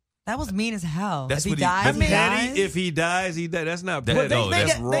petty. That was mean as hell. That's if he what he- dies, I he mean, dies. If he dies, he dies. That's not That- petty. no,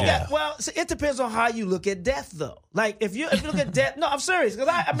 that's wrong. Well, it depends on how you look at death, though. Like if you look at death, no, I'm serious because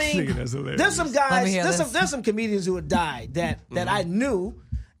I mean, Nigga, that's hilarious. there's some Let guys, me hear this. there's some comedians who had died that I knew,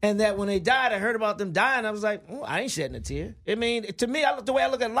 and that when they died, I heard about them dying. I was like, I ain't shedding a tear. I mean, to me, the way I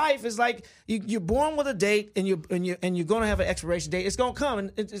look at life is like you're born with a date, and you're going to have an expiration date. It's going to come,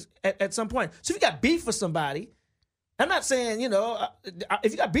 and it's at some point. So if you got beef with somebody. I'm not saying,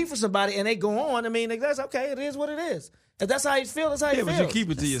 if you got beef with somebody and they go on, I mean, that's okay. It is what it is. If that's how you feel, that's how you feel. But you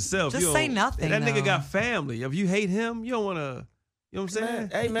keep it to yourself. Just say nothing. That nigga though. got family. If you hate him, you don't want to. You know what I'm saying?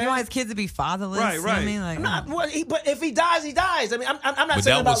 Hey, man. You want his kids to be fatherless? Right, You know what I right. mean? Like, but if he dies, he dies. I mean, I'm not But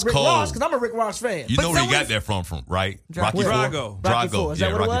saying that about was Rick cold. Ross because I'm a Rick Ross fan. You know where he got that from, right? Rocky Drago. IV. Rocky IV. Is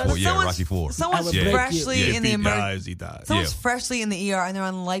that what it Rocky was? IV. Yeah, Rocky IV. Someone's Yeah. freshly Yeah, in the if he emergency. dies, he dies. Someone's Yeah. freshly in the ER and they're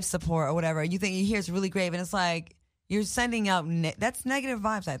on life support or whatever. You think you hear it's really grave, and it's like you're sending out that's negative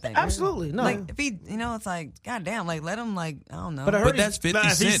vibes. I think Absolutely, no. Like if he, it's like goddamn, like let him like I don't know. But I heard that's 50 Nah,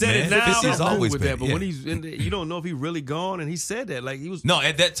 if he Cent, said man. it now, 50 Cent's I'm cool always with been. that. But Yeah. when he's in you don't know if he really gone, and he said that like he was. No,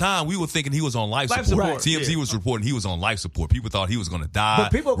 at that time, we were thinking he was on life support. support, TMZ yeah. was reporting he was on life support. People thought he was going to die.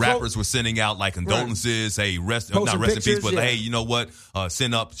 But people Rappers were sending out like condolences. Hey, not Posting rest in peace, pictures, but yeah. hey, you know what?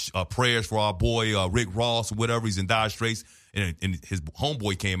 Send up prayers for our boy Rick Ross or whatever. He's in dire straits. And his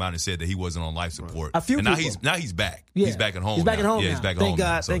homeboy came out and said that he wasn't on life support. A few and now people. he's back. Yeah. He's back at home. He's back now. at home Yeah, now. he's back at Thank home. God,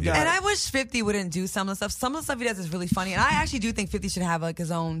 now. So, thank yeah. God. And I wish 50 wouldn't do some of the stuff. Some of the stuff he does is really funny, and I actually do think 50 should have like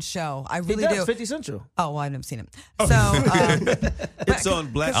his own show. I really do. 50 Central. Oh, well, I've never seen him. So It's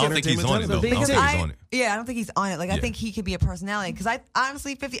on Black. I don't think he's on it though. I don't Because think he's on it. Yeah, I don't think he's on it. Like I Yeah. think he could be a personality because I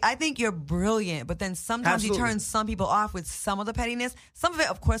honestly 50. I think you're brilliant, but then sometimes you Absolutely. turn some people off with some of the pettiness. Some of it,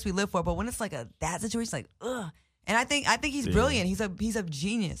 of course, we live for. But when it's like that situation, like ugh. And I think he's brilliant. He's a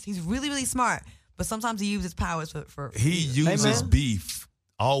genius. He's really really smart. But sometimes he uses powers for He uses man. beef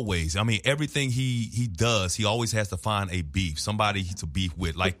always. I mean, everything he does, he always has to find a beef, somebody to beef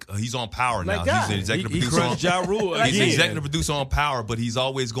with. Like he's on Power now. Like God. He's an executive He producer. crushed Ja Rule He's an again. executive producer on Power, but he's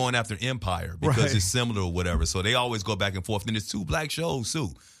always going after Empire because Right. it's similar or whatever. So they always go back and forth. And there's two black shows too.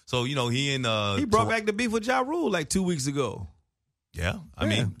 So he and He brought back the beef with Ja Rule like 2 weeks ago. Yeah, I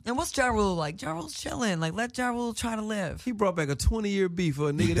mean, And what's Ja Rule like? Ja Rule's chilling. Like let Ja Rule try to live. He brought back a 20-year beef for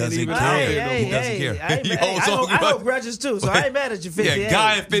a nigga He that didn't doesn't even care. know Hey, there no he more. doesn't care. I He holds on. I hold grudges too, so I ain't mad at you, 50. yeah,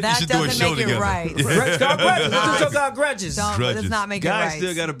 Guy and 50 That should do a doesn't show make it together. right. Grudges. Got grudges. Let's do some grudges. Don't Grudges. does not make Guy it right.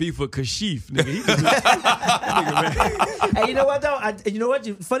 still got a beef with Kashif, nigga. He just, Hey, you know what though? You know what?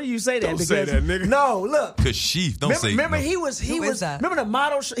 Funny you say that Don't because say that, nigga. no, look. Kashif, don't say Remember, no. he was Who is that? Remember the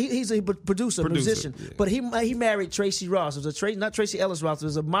model? He's a producer, musician, yeah. but he married Tracy Ross. It was not Tracy Ellis Ross. It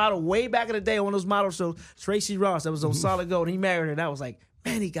was a model way back in the day on those model shows. Tracy Ross. That was on Solid Gold. And he married her, and I was like,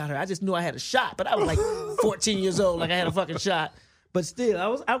 man, he got her. I just knew I had a shot, but I was like 14 years old, like I had a fucking shot. But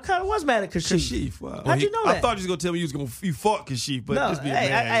still, I kind of was mad at Kashif. Kashif, wow. How'd you know that? I thought you was going to tell me you fought Kashif, but No, just being hey,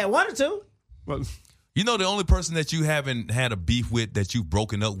 mad. I wanted to. Well, You know the only person that you haven't had a beef with, that you've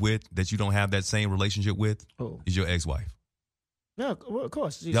broken up with, that you don't have that same relationship with, Who? is your ex-wife. Yeah, well, of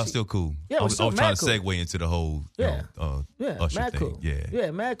course. Y'all still cool. Yeah, I was still trying mad to cool. segue into the whole Yeah. Usher mad thing. cool.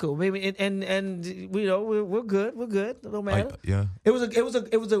 Yeah. Mad cool. Maybe and you know we're good. We're good. It don't matter. Yeah. It was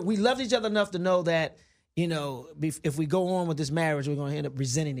a. We loved each other enough to know that if we go on with this marriage, we're going to end up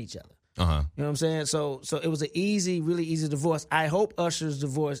resenting each other. Uh-huh. You know what I'm saying? So it was an really easy divorce. I hope Usher's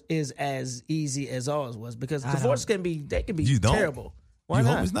divorce is as easy as ours was because divorce can be You don't? terrible. Why you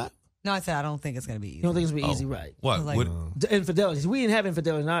not? hope it's not? No, I said I don't think it's gonna be easy. You don't think it's gonna be easy, right? What? Like- What? The infidelities. We didn't have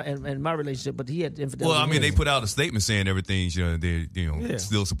infidelity in my relationship, but he had infidelity. Well, I mean, in they his. put out a statement saying everything's, they, Yeah.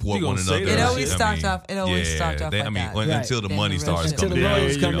 still support You one gonna say another. that. It always I starts mean, off- it always starts off they- like I mean, that. when- Right. until the Then money the starts relationship- coming Until the in,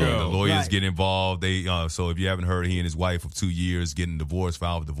 lawyers come in. the lawyers Right. get involved. They so if you haven't heard, he and his wife of 2 years getting divorced,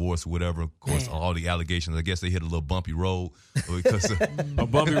 filed for divorce or whatever. Of course, Man. all the allegations. I guess they hit a little bumpy road because a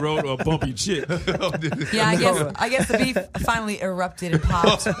bumpy road or a bumpy chick. Yeah, I guess the beef finally erupted and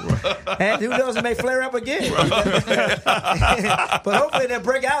popped. And who knows, it may flare up again. But hopefully they'll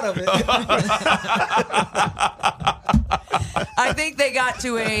break out of it. I think they got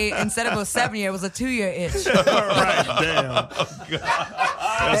to instead of a 7-year, it was a 2-year itch. Right, damn.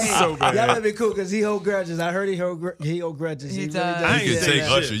 That's so bad. Y'all let me cool because he hold grudges. I heard he hold grudges. He really does. You can ain't take saying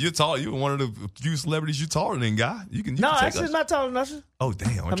Usher. shit. You're tall. You're one of the few celebrities you're taller than, guy. You can No, take Usher's Usher. not taller than Usher. Oh,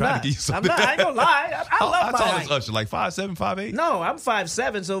 damn. I'm I'm trying not. to give you something. I'm not. I ain't gonna lie. I love How my tall height. is Usher? Like 5'7", 5'8"? No, I'm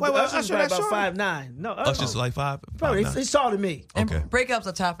 5'7", so Wait, Usher's Usher probably that about short? 5'9". No, Usher's like 5'9". probably he's taller than me. And Okay. breakups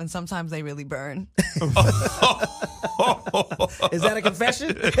are tough, and sometimes they really burn. Is that a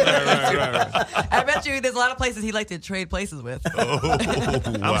confession? I bet you there's a lot of places he liked to trade places with.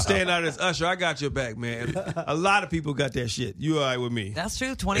 I'm staying out of this Usher. I got your back, man. A lot of people got that shit. You all right with me? That's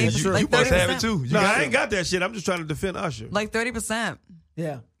true. 28%. You Like must have 30%. it too. You No, got I it. ain't got that shit. I'm just trying to defend Usher. Like 30%.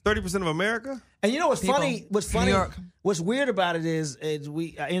 Yeah. 30% of America? And you know what's People. funny? What's New funny? York. What's weird about it is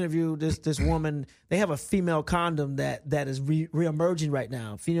I interviewed this woman. They have a female condom that is reemerging right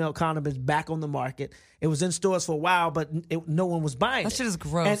now. Female condom is back on the market. It was in stores for a while, but no one was buying That it. shit is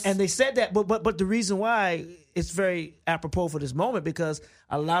gross. And they said that, but the reason why it's very apropos for this moment because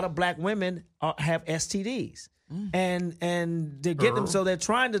a lot of black women have STDs, and they're getting them, so they're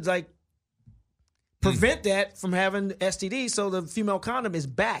trying to like prevent that from having STDs. So the female condom is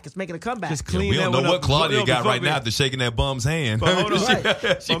back. It's making a comeback. Just Yeah, clean we that don't know one what up. Claudia No, got before right we- now after shaking that bum's hand. But hold on.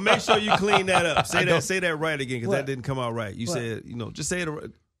 Right. But make sure you clean that up. Say that right again because What? that didn't come out right. You What? said, just say it.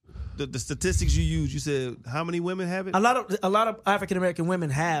 The statistics you used, you said how many women have it? A lot of African American women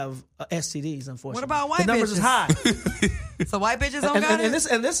have STDs. Unfortunately, What about white the numbers is bitches? high. So white bitches don't and, got and, it?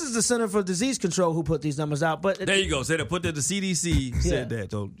 and this is the Center for Disease Control who put these numbers out. But There you go. Say that. Put that. The CDC said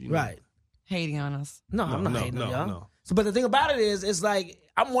that. So, right. Hating on us. No, I'm not hating on y'all. no. So, but the thing about it is, it's like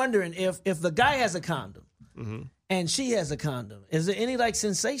I'm wondering if the guy has a condom and she has a condom, is there any like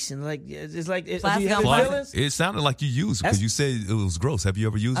sensation? Like it's like do you Plastic have on any plastic. feelings? It sounded like you used it because you said it was gross. Have you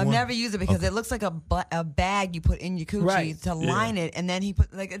ever used I've one? never used it because it looks like a bag you put in your coochie Right. to line it, and then he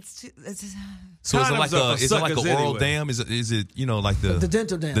put like it's just, So is it like Condoms are for is it like suckers an oral anyway. dam? Is it like The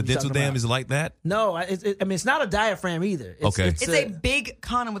dental dam The you're dental talking dam about. is it like that? No, I mean it's not a diaphragm either. It's, Okay. it's a big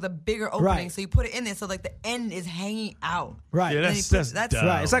condom with a bigger opening, Right. so you put it in there, so like the end is hanging out. right. Yeah, And that's he puts- that's that's dumb.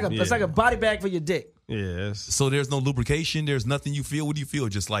 right. It's like a body bag for your dick. Yes. So there's no lubrication. There's nothing you feel. What do you feel?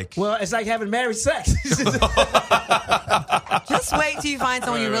 Just like Well, it's like having married sex. Just wait till you find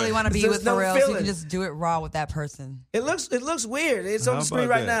someone you really want to be There's with no for real, so you feeling. can just do it raw with that person. It looks weird. It's on How the screen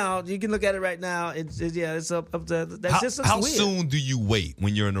about right that? now. You can look at it right now. It's up to that's just looks how weird. soon do you wait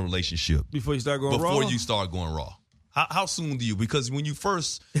when you're in a relationship Before you start going before raw? you start going raw? How soon do you? Because when you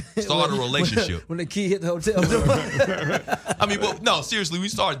first start a relationship, when the key hit the hotel door. I mean, well, no, seriously, when you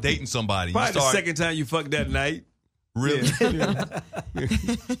start dating somebody, Probably you start the second time you fucked that night. really.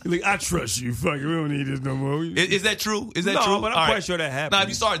 Like, I trust you. Fuck it. We don't need this no more. Is that true? Is that No, true? but I'm All quite sure that happened. Now, if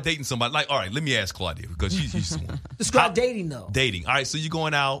you start dating somebody, like, all right, let me ask Claudia because she's the one. Describe dating though. Dating. All right, so you're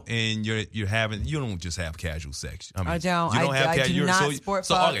going out and you're having. You don't just have casual sex. I mean, I don't. You don't have I casual. do not so, sport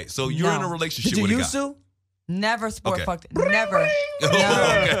so fuck. okay, so you're in a No. relationship Did you with a used guy. to? Never sport Okay. fucked. Never. Okay,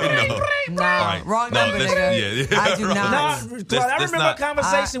 no. No. All right. Wrong No, number, let's- nigga. yeah. I do No, not. Claude, I Let's remember not- a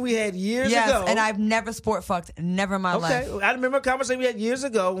conversation we had years Yes, ago. and I've never sport fucked. Never in my Okay, life. I remember a conversation we had years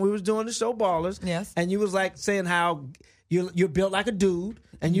ago when we was doing the show Ballers. Yes. And you was like saying how you're built like a dude.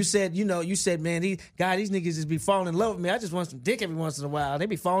 And you said, man, these niggas just be falling in love with me. I just want some dick every once in a while. They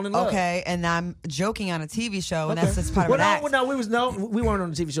be falling in love. Okay, and I'm joking on a TV show, and Okay. that's just part of well, an act. we weren't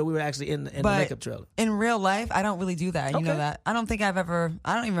on the TV show. We were actually in the But makeup trailer. in real life, I don't really do that. You know Okay. that. I don't think I don't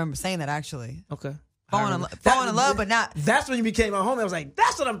even remember saying that actually. Okay. Falling in love, but not. That's when you became my homie. I was like,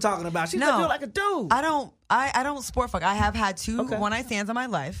 that's what I'm talking about. She's No. built like a dude. I don't sport fuck. I have had two Okay. one night stands in my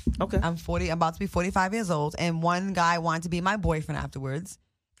life. Okay. I'm about to be 45 years old, and one guy wanted to be my boyfriend afterwards.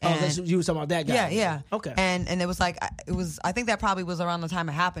 And- you were talking about that guy. Yeah. Okay. And it was like I think that probably was around the time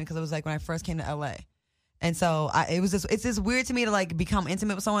it happened because it was like when I first came to LA. And so it's just weird to me to like become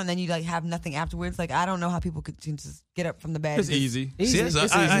intimate with someone and then you like have nothing afterwards. Like I don't know how people could just get up from the bed. It's easy. See, It's I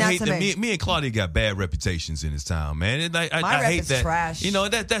easy. hate Not to that. me. Me and Claudia got bad reputations in this town, man. And I My rep hate is that. trash. You know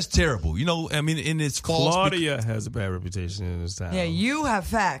that's terrible. You know, I mean, and it's false. Claudia has a bad reputation in this town. Yeah, you have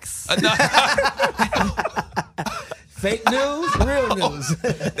facts. Fake news, real news.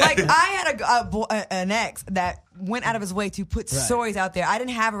 Like I had an ex that went out of his way to put stories out there. I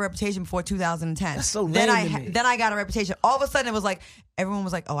didn't have a reputation before 2010. That's so lame then to me. Then I got a reputation. All of a sudden it was like everyone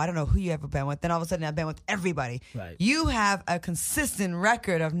was like, "Oh, I don't know who you ever been with." Then all of a sudden I've been with everybody. Right. You have a consistent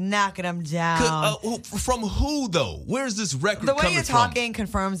record of knocking them down. From who though? Where's this record The way coming you're from? talking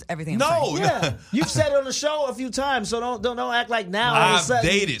confirms everything. I'm No, saying. Yeah, you've said it on the show a few times, so don't act like now all of a I've sudden.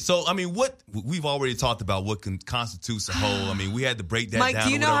 dated. So I mean, what we've already talked about what constitutes a hoe. I mean, we had to break that Mike, down.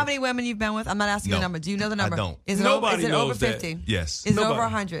 do you or know whatever. how many women you've been with? I'm not asking you No, the number. Do you know the I number? don't. Is it Nobody over knows that. 50? Yes. Is it Nobody. over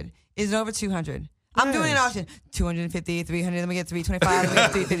 100? Is it over 200? I'm doing an auction. 250, 300, let me get 325, let me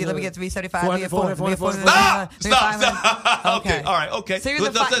get 350, let me get 375, let me get 400. Stop. Okay. All right. Okay. So you're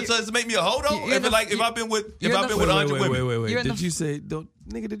the does it make me a hoe though? If I've been with 100 women. Wait. Did you say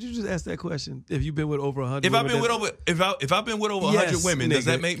nigga? Did you just ask that question? If you've been with over 100? If I've been with over 100 women, does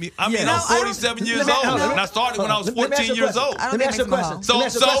that make me? I mean, I'm 47 years old, and I started when I was 14 years old. Let me ask you a question. So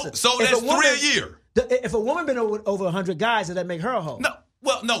that's 3 a year. If a woman been over 100 guys, does that make her a hoe? No.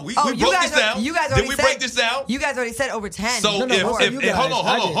 Well, no, we broke this down. You guys already Did we break this down? You guys already said over 10. So hold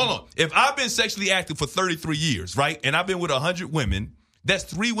on. If I've been sexually active for 33 years, right, and I've been with 100 women, that's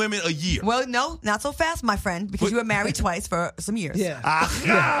 3 women a year. Well, no, not so fast, my friend, because you were married twice for some years. Yeah.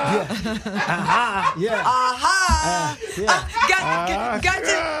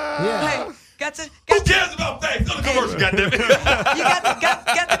 Gotcha. Who cares about things? Go to commercial, goddammit. You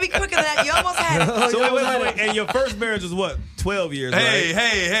got to be quicker than that. You almost had it. So wait. And your first marriage was what? 12 years, right?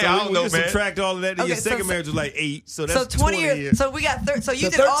 Hey, so I don't know, man. Subtract all of that, and your second marriage was like 8. So that's 20 years. So we got so you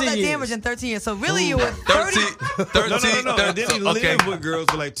did all that damage in 13 years. So really you were 30. No. And then he lived with girls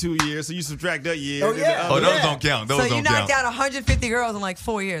for like 2 years. So you subtract that year. Oh, those don't count. So you knocked out 150 girls in like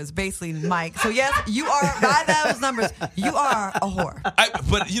 4 years, basically, Mike. So yes, you are, by those numbers, you are a whore. But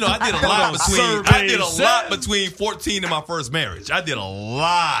I did a lot between. I did a lot between 14 and my first marriage. I did a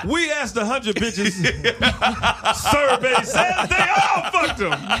lot. We asked 100 bitches. Survey says they all fucked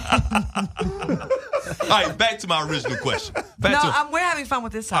them. All right, back to my original question. We're having fun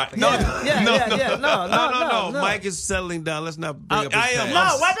with this topic. No. Mike is settling down. Let's not bring up his past.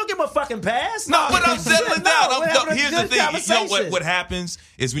 No, why don't give him a fucking pass? No, but I'm settling down. Here's the thing. Conversation. You know what happens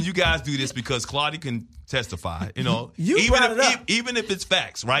is when you guys do this, because Claudia can testify, You even if it's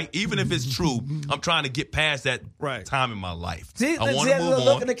facts, right? Even if it's true, I'm trying to get past that time in my life. See, I want to move on.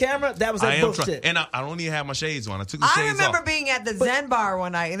 Look in the camera. That was that bullshit. And I don't even have my shades on. I took the shades off. I remember being at the Zen bar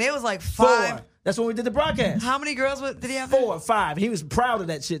one night, and it was like 5. 4. That's when we did the broadcast. How many girls did he have? 4 or 5. He was proud of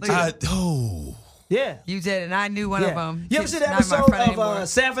that shit too. Yeah. You did, and I knew one of them. You ever see the episode of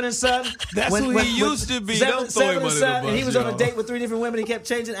Sanford and Son? That's who he used to be. Don't throw him under the bus, and he was on a date with 3 different women. He kept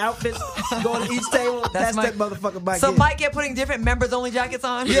changing outfits, going to each table. That's that motherfucker Mike. So Mike kept putting different members-only jackets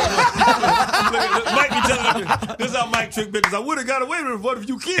on? Yeah. Look, Mike be telling me, this is how Mike trick bitches. I would have got away with it with one of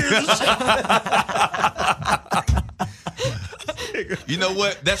you kids. You know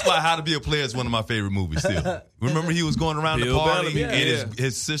what? That's why How to Be a Player is one of my favorite movies still. Remember he was going around the party and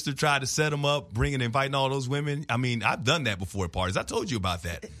his sister tried to set him up, inviting all those women. I mean, I've done that before at parties. I told you about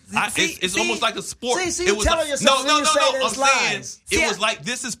that. It's almost like a sport. See, you telling yourself no. I'm saying it was like,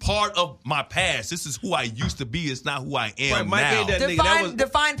 this is part of my past. This is who I used to be. It's not who I am now.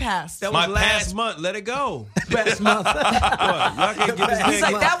 Define past. That was last month. Let it go. Past month. He's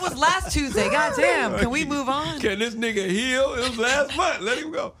like, that was last Tuesday. God damn. Can we move on? Can this nigga heal? It was last month. Let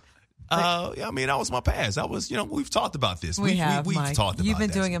him go. I mean, that was my past. I was, we've talked about this. We've talked about You've been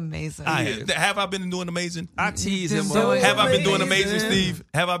this. doing amazing. Have I been doing amazing? I tease him. Have I been doing amazing, Steve?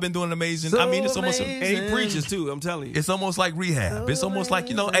 Have I been doing amazing? So I mean, it's almost. And he preaches too. I'm telling you. It's almost like rehab. It's almost like,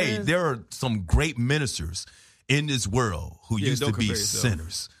 hey, there are some great ministers in this world who used to be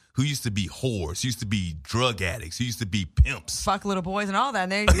sinners. Who used to be whores, used to be drug addicts, who used to be pimps. Fuck little boys and all that.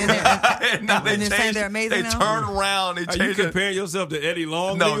 And they're saying they're amazing They turn around. They Are you comparing yourself to Eddie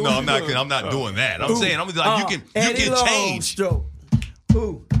Long? No, I'm not doing that. I'm saying, you can change.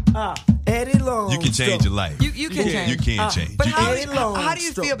 Eddie Long. You can change your life. You can change. You can change. But how do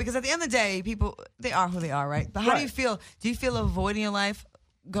you feel? Because at the end of the day, people, they are who they are, right? But how do you feel? Do you feel avoiding your life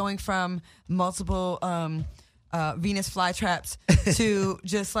going from multiple Venus flytraps to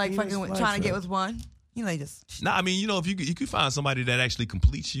just like fucking trying to get with one? I mean, if you could find somebody that actually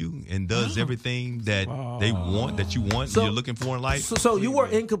completes you and does everything that they want, that you want, and you're looking for in life. So you were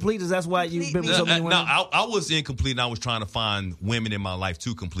incomplete. Is that's why you've been with so many women? No, I was incomplete, and I was trying to find women in my life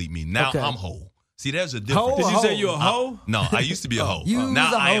to complete me. Now I'm whole. See, there's a difference. Did you say you're a hoe? No, I used to be a hoe.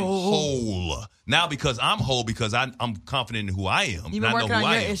 Now I am whole. Now because I'm whole, because I'm confident in who I am. You've been working on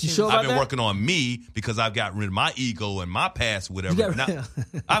your issues. I've been working on me because I've got rid of my ego and my past, whatever.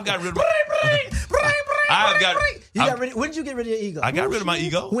 I've got rid of when did you get rid of your ego? I got rid of my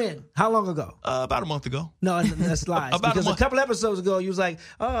ego. When? How long ago? About a month ago. No, that's lies. Because a couple episodes ago, you was like,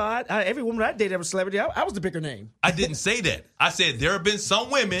 every woman I dated, every celebrity, I was the bigger name. I didn't say that. I said there have been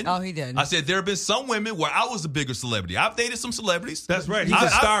some women. Oh, he did. I said there have been some women where I was the bigger celebrity. I've dated some celebrities. That's right. He's a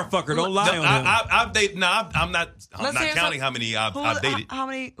star fucker. Don't lie on him. I've dated. No, I'm not counting how many I've dated.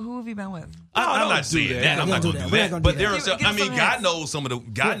 Who have you been with? I'm not saying that. I'm not going to do that. But there are some. I mean, God knows some of the.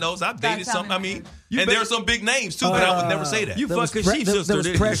 God knows I've dated some. I mean, And there are some big names too, but I would never say that. You fuck her sheep sister. There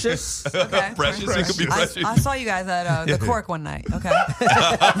was Precious. Okay. Precious. It could be Precious. I saw you guys at the Cork one night. Okay.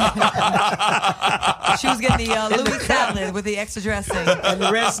 She was getting the Louis salad with the extra dressing. And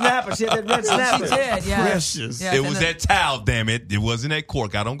the red snapper. She had that red snapper. She did, yeah. Precious. Yeah, It was at Tao, damn it. It wasn't at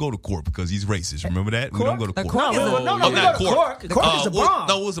Cork. I don't go to Cork because he's racist. Remember that? We don't go to Cork. Cork is No, we not go to Cork. Cork. Cork is a bomb.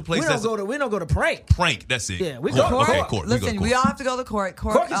 No, it was a place we don't go to Prank. Prank, that's it. Yeah, we Cork. go to Okay, Cork. Cork. Listen, we all have to go to Cork.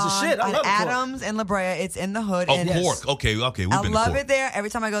 Cork is the shit. I on love Cork. Adams and La Brea. It's in the hood. Oh, and Cork. Okay. We've I been to love Cork. it there. Every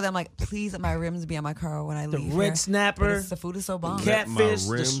time I go there, I'm like, please let my rims be on my car when I The leave. red here. snapper. But the food is so bomb. Catfish.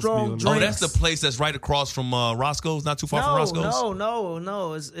 The rims strong be on- drinks. Oh, that's the place that's right across from Roscoe's, not too far from Roscoe's?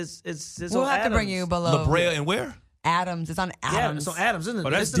 No. It's We'll on have to Adams. bring you below. La Brea and where? Adams. It's on Yeah, Adams. it's on Adams, isn't it?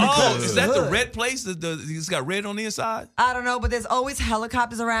 Oh, that's It's in the deep. Oh, hood. is that the hood. red place? It's got red on the inside? I don't know, but there's always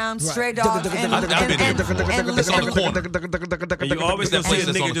helicopters around, stray Right. dogs, and I've been there before. It's on the corner. And you always That see place a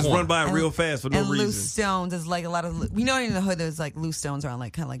that's on nigga the just corner. run by real fast for no and loose reason. stones. There's like a lot of, we know in the hood there's like loose stones around,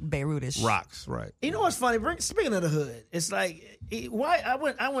 like kind of like Beirutish. Rocks, right. You know what's funny? Speaking of the hood, it's like why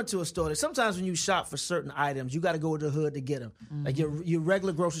I went to a store. That sometimes when you shop for certain items, you got to go to the hood to get them. Like your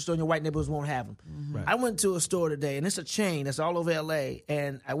regular grocery store in your white neighborhoods won't have them. Right. I went to a store today, and it's a chain that's all over LA.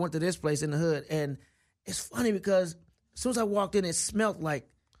 And I went to this place in the hood, and it's funny because as soon as I walked in, it smelled like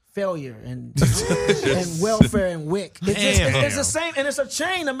failure and welfare and wick. It's the same, and it's a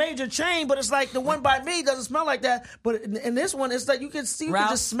chain, a major chain, but it's like the one by me doesn't smell like that. But in this one, it's like you can see, you can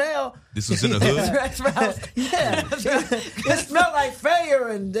just smell. This was in the hood? That's right. Yeah, it smelled like failure,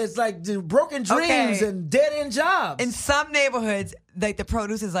 and it's like the broken dreams and dead end jobs. In some neighborhoods, like the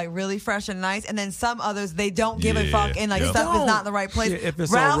produce is like really fresh and nice, and then some others they don't give a fuck, and like stuff is not in the right place. Yeah, if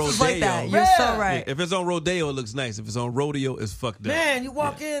it's Ralph's on is like that. Rodeo. You're so right. If it's on Rodeo, it looks nice. If it's on Rodeo, it's fucked up. Man, you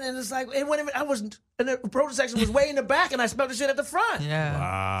walk in and it's like, and when I was in the produce section was way in the back, and I smelled the shit at the front. Yeah,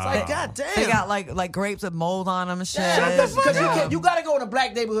 Wow. It's like, God damn. they got like grapes with mold on them and shit. Because you got to go in a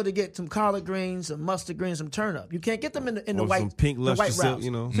black neighborhood to get some collard greens, some mustard greens, some turnip. You can't get them in the Or white, some pink the luster white silk, routes.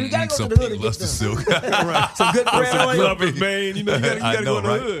 you know. So you got to go Some to the hood pink to get luster them. silk. Right. Some good bread Some oil. Glover's, man. You know, you I gotta know, go in the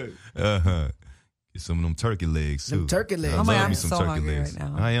right? hood. Uh-huh. Get some of them turkey legs, too. Them turkey legs. I Oh my love God, me I'm some so turkey hungry legs.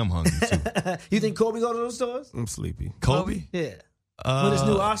 right now. I am hungry, too. You think Kobe go to those stores? I'm sleepy. Kobe? Yeah. With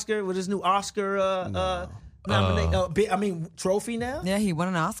his new Oscar, trophy now. Yeah, he won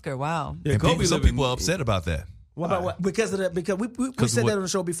an Oscar. Wow. Yeah, And Kobe some people are upset about that. Why? About what? Because we said that on the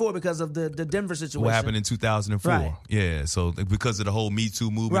show before because of the Denver situation. What happened in 2004? Right. Yeah, so because of the whole Me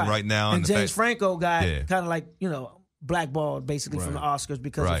Too movement right now. And the James fact- Franco got Yeah. kind of like, blackballed basically from the Oscars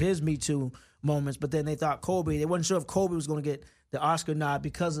because of his Me Too moments. But then they thought they wasn't sure if Kobe was going to get the Oscar nod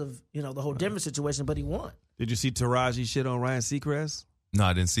because of, the whole Denver situation, but he won. Did you see Taraji shit on Ryan Seacrest? No,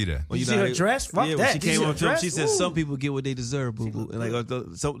 I didn't see that. Well, You see her dress? Fuck yeah, that. when she Did you came see her on Trump, dress? she said Ooh. some people get what they deserve, boo boo. And like, she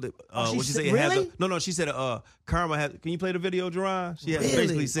what she said- say? really? No, she said karma has. Can you play the video, Jerron? She had Really?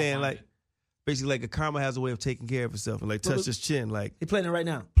 basically saying like a karma has a way of taking care of itself and like touch his chin, like He playing it right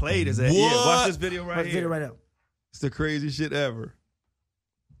now. played his ass. Yeah, What? watch this video right Watch the here. video right now. It's the craziest shit ever.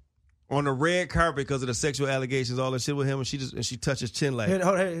 On the red carpet because of the sexual allegations, all that shit with him, and she touched his chin like, Here,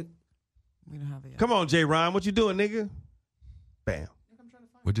 hold on. We don't have it yet. "Come on, J. Ryan, what you doing, nigga?" Bam.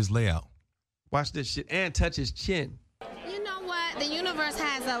 With this layout. Watch this shit and touch his chin. You know what? The universe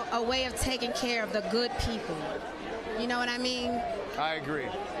has a way of taking care of the good people. You know what I mean? I agree.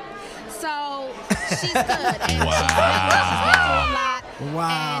 So she's good. And she's been through a lot.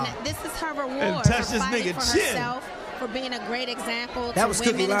 Wow. And this is her reward And touch for this fighting nigga for chin. herself, for being a great example That to was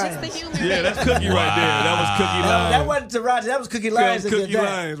women Cookie and just Lyons. the human Yeah, that's race. Cookie right there. That was Cookie Lyons. That wasn't Taraji. That was Cookie Lyons. that did Cookie that.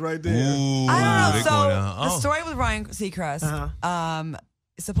 Lyons right there. Ooh, I don't they know. going So down. the Oh. story with Ryan Seacrest, Uh-huh.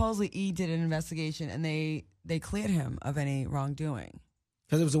 supposedly E did an investigation and they cleared him of any wrongdoing.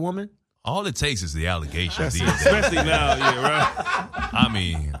 Because it was a woman? All it takes is the allegations. these days. Especially now, yeah, right? I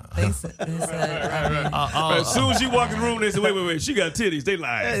mean, They said As soon as she walked in the room, they said, wait, she got titties. They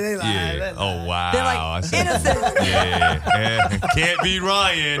lied. They lied. yeah. Oh, wow. They're I like said- innocent. Yeah. Can't be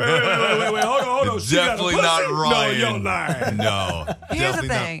Ryan. Wait, hold on. She got a Definitely pussy? not Ryan. No, you're lying. No. Here's the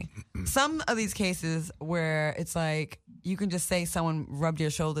definitely thing. Some of these cases where it's like you can just say someone rubbed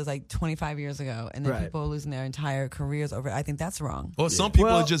your shoulders like 25 years ago and then Right. people are losing their entire careers over it. I think that's wrong. Well, some people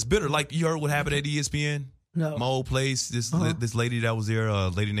Well- are just bitter. Like you heard what happened at ESPN? No. My old place. This lady that was there, a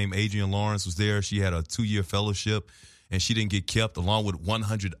lady named Adrienne Lawrence was there. She had a 2-year fellowship and she didn't get kept along with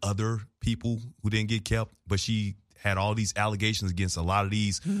 100 other people who didn't get kept. But she had all these allegations against a lot of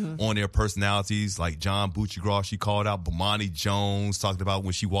these on-air personalities like John Buccigross. She called out Bomani Jones, talked about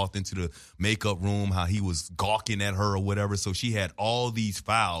when she walked into the makeup room, how he was gawking at her or whatever. So she had all these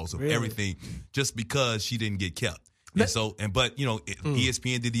files of everything just because she didn't get kept. But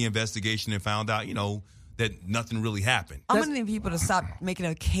ESPN did the investigation and found out, that nothing really happened. I'm gonna need people to stop making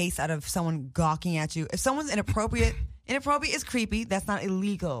a case out of someone gawking at you. If someone's inappropriate is creepy. That's not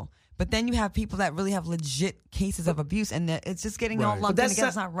illegal. But then you have people that really have legit cases of abuse, and it's just getting all lumped in together.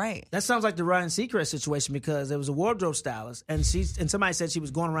 It's not right. That sounds like the Ryan Seacrest situation, because there was a wardrobe stylist, and somebody said she was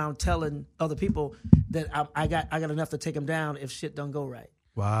going around telling other people that I got enough to take them down if shit don't go right.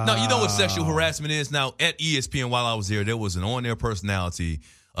 Wow. No, you know what sexual harassment is? Now, at ESPN, while I was there was an on-air personality,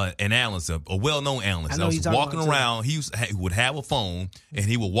 an analyst, a well-known analyst. I was walking around. He would have a phone, and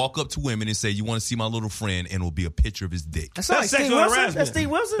he would walk up to women and say, "You want to see my little friend?" And it would be a picture of his dick. That's sexual harassment. That's Steve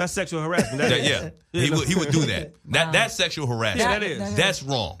Wilson. That's sexual harassment. He would do that. That's sexual harassment. Yeah, that is. That's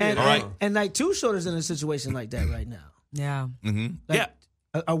wrong. And, all right. And like Too Short is in a situation like that right now. Yeah. Mm-hmm. Like,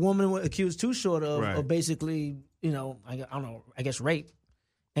 a woman accused Too Short of basically, I don't know, I guess rape.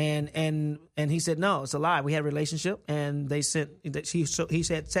 And he said, no, it's a lie. We had a relationship, and they he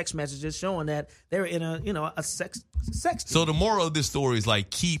said text messages showing that they were in a sex. So the moral of this story is like,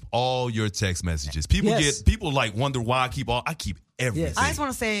 keep all your text messages. People like wonder why I keep everything. Yes. I just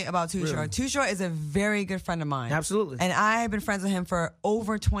want to say about Too Short. Too Short is a very good friend of mine. Absolutely. And I have been friends with him for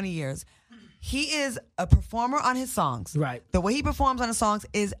over 20 years. He is a performer on his songs. Right. The way he performs on his songs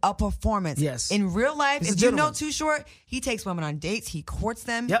is a performance. Yes. In real life, He's if you know Too Short, he takes women on dates. He courts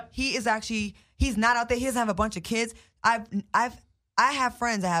them. Yep. He is he's not out there. He doesn't have a bunch of kids. I have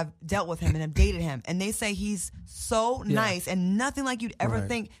friends that have dealt with him and have dated him, and they say he's so nice and nothing like you'd ever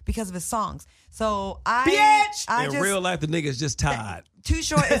think because of his songs. So in real life, the nigga is just tired. Too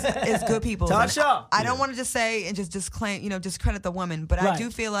Short is good people. Todd Shaw. I don't want to just say and just disclaim, discredit the woman, but I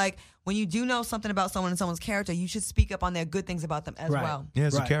do feel like when you do know something about someone and someone's character, you should speak up on their good things about them as well. Yeah,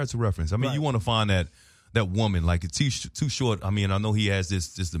 it's a character reference. I mean, you want to find that woman, like Too Short. I mean, I know he has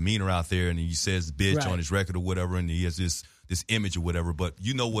this demeanor out there, and he says bitch on his record or whatever, and he has this image or whatever, but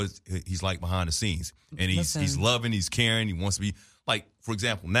you know what he's like behind the scenes. And he's loving, he's caring, he wants to be, like, for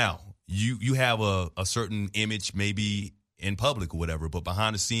example, now, you have a certain image maybe in public or whatever, but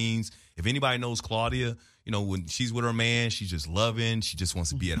behind the scenes, if anybody knows Claudia, when she's with her man, she's just loving, she just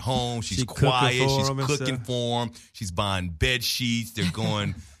wants to be at home, she's quiet, she's cooking for him, she's buying bed sheets, they're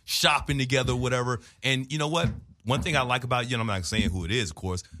going shopping together, whatever. And you know what? One thing I like about you, and I'm not saying who it is, of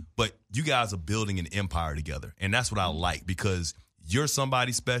course, but you guys are building an empire together. And that's what I like, because you're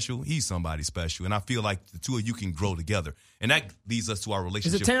somebody special, he's somebody special. And I feel like the two of you can grow together. And that leads us to our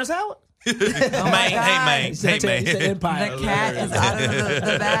relationship. Is it Terrence Howard? Hey, man. The cat is out of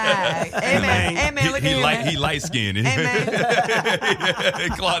the bag. Amen. Look at He light-skinned.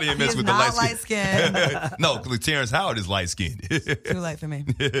 Claudia messed with the not light-skinned. No, Terrence Howard is light-skinned. Too light for me.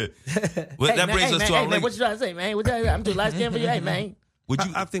 Well, that brings us to our relationship. What you trying to say, man? I'm too light-skinned for you, hey, man.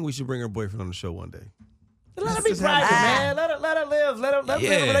 I think we should bring her boyfriend on the show one day. Let her be private, man. Let her live. Let her live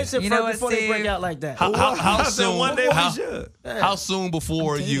a relationship first before they break out like that. How soon? One day we should. How soon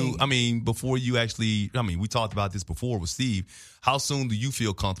before you actually? I mean, we talked about this before with Steve. How soon do you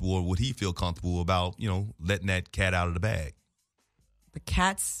feel comfortable, or would he feel comfortable about letting that cat out of the bag? The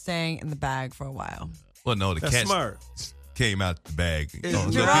cat's staying in the bag for a while. Well, no, the cat smart. Came out the bag. It's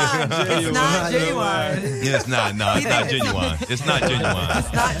not genuine. It's not. No, it's not genuine. It's not genuine.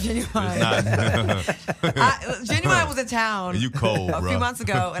 It's not genuine. It's not. Genuine was in town. You cold, a few months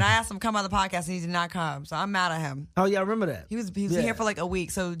ago, and I asked him to come on the podcast, and he did not come. So I'm mad at him. Oh yeah, I remember that. He was here for like a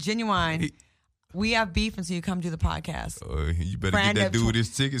week. So Genuine, we have beef until you come do the podcast. You better get that dude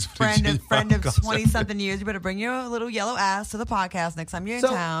his tickets. Friend of 20-something years. You better bring your little yellow ass to the podcast next time you're in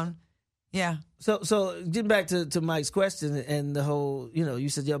town. Yeah. So getting back to Mike's question and the whole, you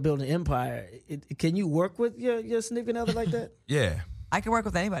said you're building an empire. Can you work with your significant other like that? Yeah. I can work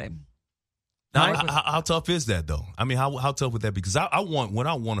with anybody. Now, how tough is that though? I mean, how tough would that be? Because I want when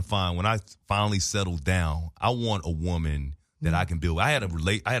I finally settle down, I want a woman that I can build. I had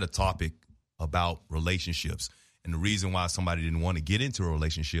a topic about relationships, and the reason why somebody didn't want to get into a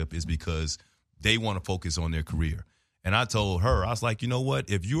relationship is because they want to focus on their career. And I told her, I was like, you know what?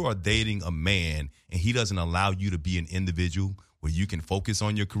 If you are dating a man and he doesn't allow you to be an individual where you can focus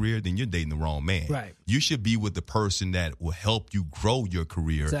on your career, then you're dating the wrong man. Right. You should be with the person that will help you grow your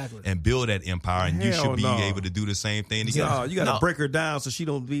career and build that empire, and you should be able to do the same thing together. No, you got to break her down so she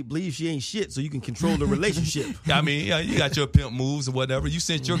don't believe she ain't shit, so you can control the relationship. I mean, you got your pimp moves or whatever. You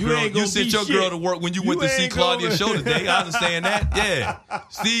sent your girl. You sent your girl to work when you went to see Claudia's show today. I understand that. Yeah,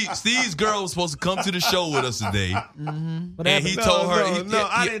 Steve's girl was supposed to come to the show with us today, and he told her. No,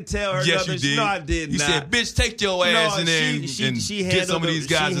 I didn't tell her. Yes, you did. No, I did not. You said, "Bitch, take your ass in there and get some of these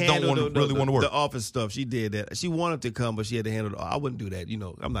guys that don't really want to work." The office stuff, she did that. She wanted to come, but she had to handle it. I wouldn't do that.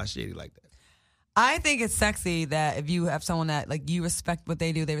 I'm not shady like that. I think it's sexy that if you have someone that like you respect what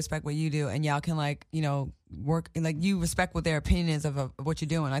they do, they respect what you do, and y'all can like work and like you respect what their opinion is of what you're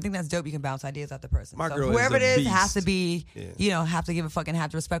doing. I think that's dope. You can bounce ideas off the person. My so girl whoever is a it is beast. has to be have to give a fuck and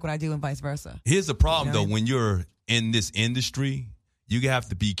have to respect what I do and vice versa. Here's the problem, You know what I though. mean? When you're in this industry, you have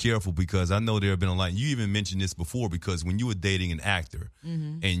to be careful because I know there have been a lot. You even mentioned this before because when you were dating an actor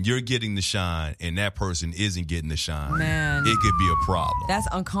and you're getting the shine and that person isn't getting the shine, Man. it could be a problem. That's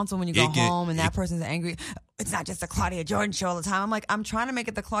uncomfortable when you go It get- home and that person's angry. It's not just the Claudia Jordan show all the time. I'm like, I'm trying to make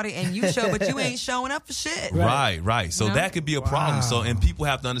it the Claudia and you show, but you ain't showing up for shit. Right. So You know? that could be a problem. So, and people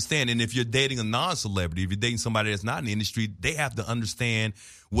have to understand. And if you're dating a non-celebrity, if you're dating somebody that's not in the industry, they have to understand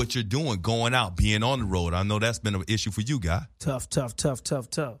what you're doing, going out, being on the road. I know that's been an issue for you, Guy. Tough.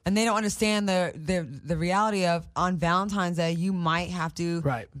 And they don't understand the reality of on Valentine's Day, you might have to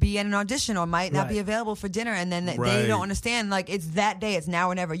be at an audition or might not be available for dinner. And then they don't understand, like, it's that day, it's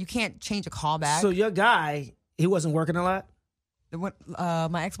now or never. You can't change a callback. So your guy, he wasn't working a lot?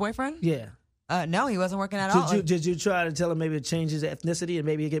 My ex-boyfriend? Yeah. No, he wasn't working at all. Did you try to tell him maybe to change his ethnicity and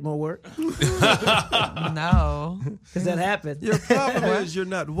maybe get more work? No. Because that happened. Your problem is you're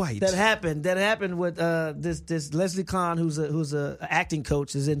not white. That happened with this Leslie Kahn, who's a acting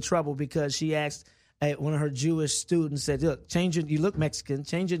coach, is in trouble because she asked one of her Jewish students, said, "Look, you look Mexican,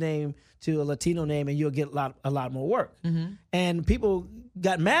 change your name to a Latino name, and you'll get a lot more work." And people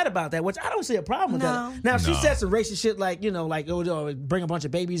got mad about that, which I don't see a problem with that. Now, if she said some racist shit like bring a bunch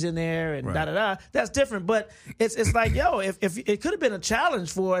of babies in there and da-da-da, that's different. But it's like, if it could have been a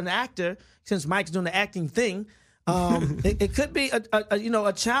challenge for an actor, since Mike's doing the acting thing, it could be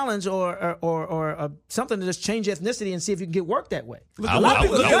a challenge or something to just change ethnicity and see if you can get work that way. I would play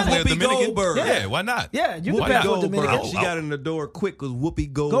a Whoopi Dominican. Goldberg. Yeah, why not? Yeah, you Why can pass not? with Dominican. She got in the door quick with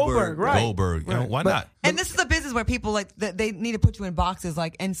Whoopi Goldberg. Goldberg. You know, why not? And this is a business where people like they need to put you in boxes,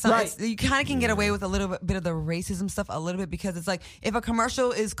 like, and some you kind of can get away with a little bit of the racism stuff a little bit because it's like if a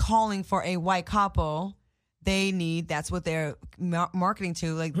commercial is calling for a white couple, that's what they're marketing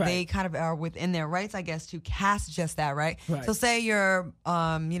to. Like they kind of are within their rights, I guess, to cast just that, right? So say you're,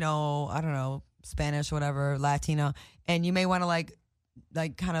 I don't know, Spanish or whatever, Latino, and you may want to like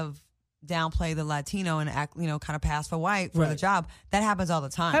kind of downplay the Latino and act, kind of pass for white for the job. That happens all the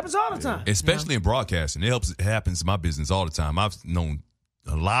time. Especially in broadcasting. It happens in my business all the time. I've known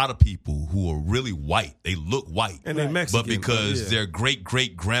a lot of people who are really white. They look white. And they're Mexican. But because their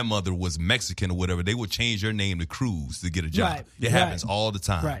great-great-grandmother was Mexican or whatever, they would change their name to Cruz to get a job. It happens all the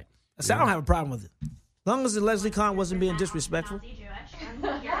time. Right. So I don't have a problem with it. As long as Leslie Kahn wasn't being disrespectful.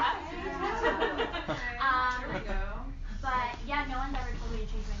 But yeah, no one's ever told me to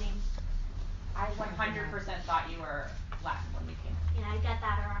change my name. I 100% thought you were Latin when we came. Yeah, I get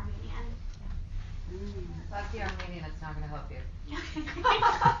that, or Armenian. That's the Armenian that's not going to help you.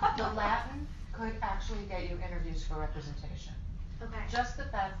 The Latin could actually get you interviews for representation. Okay. Just the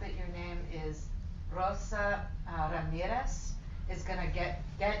fact that your name is Rosa Ramirez is going to get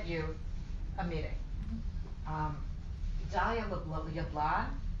you a meeting. Dalia Yablan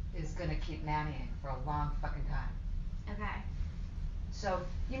is going to keep nannying for a long fucking time. Okay. So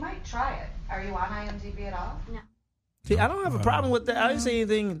you might try it. Are you on IMDb at all? No. See, I don't have a problem with that. I didn't see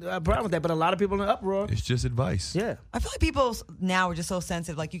anything problem with that, but a lot of people in the uproar. It's just advice. Yeah. I feel like people now are just so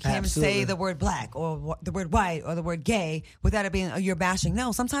sensitive. Like you can't even say the word black or the word white or the word gay without it being you're bashing.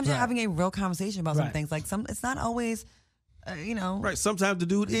 No, sometimes you're having a real conversation about some things. Like it's not always, Right. Sometimes the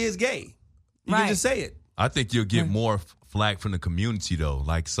dude is gay. You can just say it. I think you'll get more flack from the community though.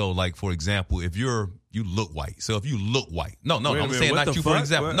 Like for example, if you look white. So if you look white, I'm saying not you for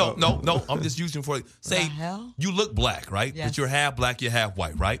example. No. I'm just using say you look black, right? Yes. But you're half black, you're half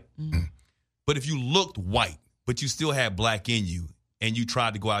white, right? Mm-hmm. But if you looked white, but you still had black in you, and you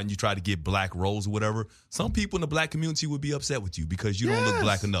tried to go out and you tried to get black roles or whatever, some people in the black community would be upset with you because you don't look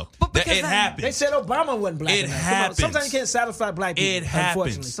black enough. It happens. They said Obama wasn't black enough. Happens. Sometimes you can't satisfy black people. It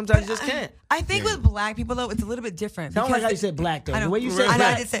happens. Unfortunately. Sometimes you just can't. I think with black people though, it's a little bit different. Don't like how you said black though. I know, the way you said I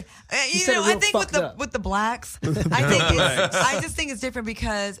black. did say, said it I real think with the blacks, I just think it's different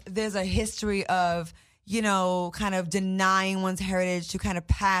because there's a history of kind of denying one's heritage to kind of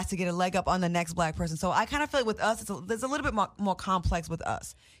pass to get a leg up on the next black person. So I kind of feel like with us, there's a little bit more complex with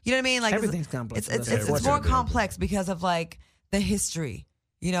us. You know what I mean? Like everything's complex. It's more complex because of like the history.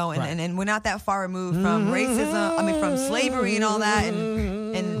 And we're not that far removed from racism. I mean, from slavery and all that,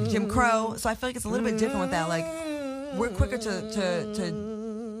 and Jim Crow. So I feel like it's a little bit different with that. Like we're quicker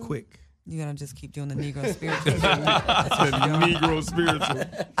to quick. You're gonna just keep doing the Negro spiritual. Negro spiritual.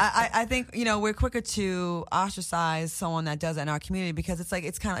 I think we're quicker to ostracize someone that does it in our community because it's like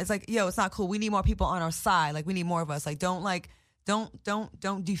it's not cool. We need more people on our side. Like we need more of us. Like don't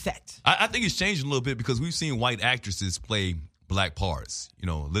don't defect. I think it's changing a little bit because we've seen white actresses play black parts. You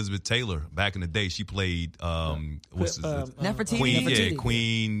know, Elizabeth Taylor back in the day, she played what's Nefertiti. Queen, Nefertiti.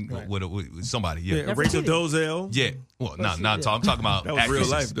 Queen, Right. what somebody, yeah. Rachel Dolezal. Yeah, well, not I'm talking about That was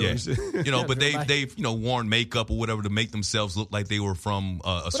real actresses. life, though. Yeah. You know, but they've worn makeup or whatever to make themselves look like they were from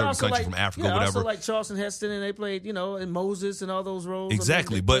a But certain also country, like, from Africa, yeah, whatever. Also like Charleston Heston, and they played, in Moses and all those roles.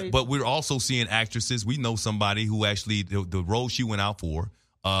 Exactly, I mean, they played- but we're also seeing actresses. We know somebody who actually the role she went out for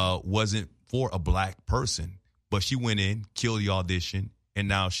wasn't for a black person, but she went in, killed the audition, and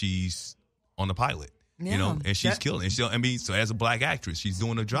now she's on the pilot. Yeah. You know, and she's killing it. So as a black actress, she's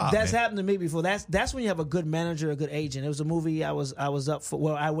doing her job. That's man. happened to me before. That's when you have a good manager, a good agent. It was a movie I was up for.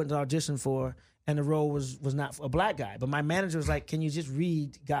 Well, I went to audition for, and the role was not a black guy. But my manager was like, "Can you just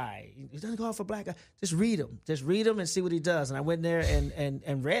read guy? He doesn't go out for black guy. Just read him and see what he does." And I went there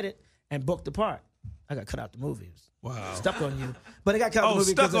and read it and booked the part. I got cut out the movie. It was Wow. Stuck on you. But I got cut out the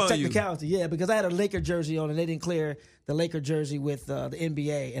movie stuck because of on you. technicality. Yeah, because I had a Laker jersey on and they didn't clear the Laker jersey with the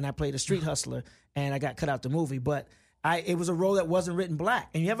NBA, and I played a street hustler and I got cut out the movie. But it was a role that wasn't written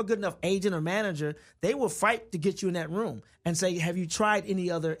black. And you have a good enough agent or manager, they will fight to get you in that room and say, have you tried any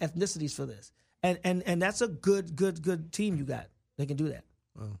other ethnicities for this? And that's a good team you got. They can do that.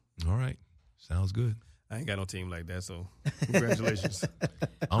 All right. Sounds good. I ain't got no team like that, so congratulations.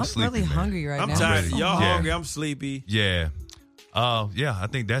 I'm sleepy, really man. hungry right I'm now. tired. ready. Y'all Yeah. hungry. I'm sleepy. Yeah. Yeah, I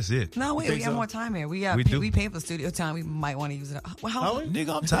think that's it. No, wait, think we have so? more time here. We We do. we pay for the studio time. We might want to use it. Well, how?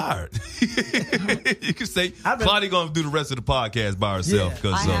 Nigga, I'm tired. You can say Claudia gonna do the rest of the podcast by herself.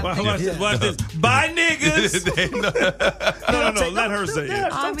 Yeah. Because Watch this. Bye, niggas. No. Let her say it.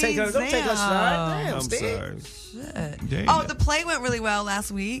 Don't take us aside. Damn, I'm Steve. sorry. Shit. Oh, the play went really well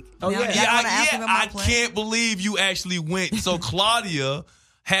last week. Oh, Now, yeah. y'all Yeah, wanna ask me about my I play? can't believe you actually went. So Claudia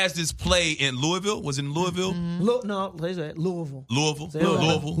has this play in Louisville. Was it in Louisville? Louisville.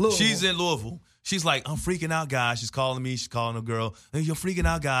 Louisville. She's in Louisville. She's like, I'm freaking out, guys. She's calling me. She's calling a girl. Hey, you're freaking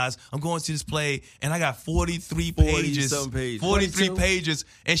out, guys. I'm going to this play, and I got 43 pages. 40-some 43 pages,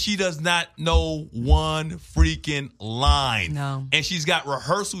 and she does not know one freaking line. No. And she's got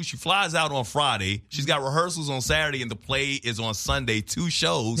rehearsals. She flies out on Friday. She's got rehearsals on Saturday, and the play is on Sunday. 2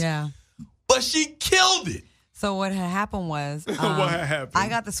 shows. Yeah. But she killed it. So what had happened was, What had happened? I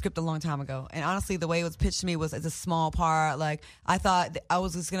got the script a long time ago, and honestly, the way it was pitched to me was as a small part. Like I thought I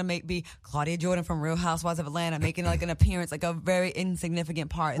was just gonna be Claudia Jordan from Real Housewives of Atlanta, making like an appearance, like a very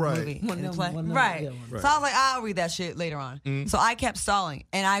insignificant part in the movie, in the play. Right. So I was like, I'll read that shit later on. So I kept stalling,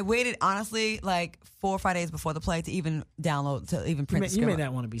 and I waited honestly like 4 or 5 days before the play to even download, to even print the You script. may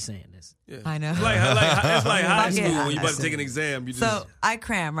not want to be saying this. I know. It's like high Fuck it. school when you about to take an exam. You just, So I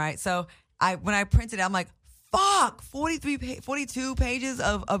cram, right? So when I printed it, I'm like, fuck, 42 pages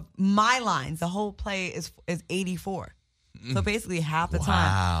of my lines. The whole play is 84. So basically half the Wow.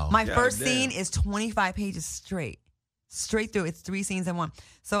 time. My God first damn. scene is 25 pages straight through. It's 3 scenes in one.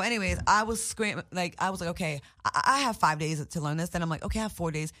 So anyways, I was screaming, I was like, okay, I have 5 days to learn this. Then I'm like, okay, I have 4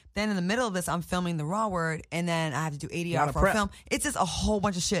 days. Then in the middle of this, I'm filming the raw word, and then I have to do Lot ADR of for a prep. film. It's just a whole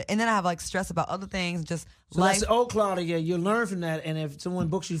bunch of shit. And then I have stress about other things, just So life. that's the old Claudia. You learn from that, and if someone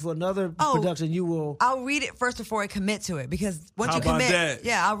books you for another production, you will. I'll read it first before I commit to it, because once How you about commit, that?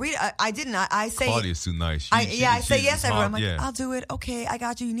 yeah, I'll read it. I didn't. I say, Claudia's too nice. I say she's yes everywhere. I'm like, yeah. I'll do it. Okay, I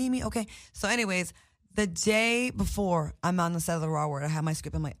got you. You need me? Okay. So, anyways, the day before I'm on the set of the raw word, I have my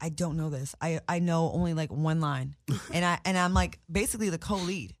script. I'm like, I don't know this. I know only one line, and I'm like basically the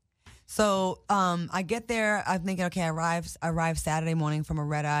co-lead. So I get there. I'm thinking, okay, I arrive Saturday morning from a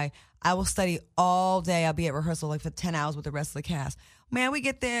red eye. I will study all day. I'll be at rehearsal for 10 hours with the rest of the cast. Man, we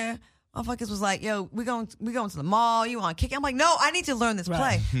get there. Motherfuckers was like, yo, we going to the mall. You want to kick it? I'm like, no, I need to learn this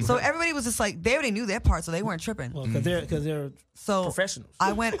play. So everybody was just like, they already knew their part, so they weren't tripping. Well, because they're professionals.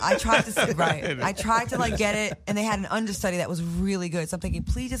 I tried to I tried to get it, and they had an understudy that was really good. So I'm thinking,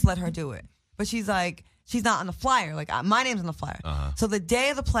 please just let her do it. But she's like, she's not on the flyer. Like my name's on the flyer. So the day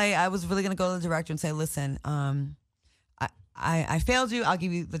of the play, I was really gonna go to the director and say, listen, I failed you. I'll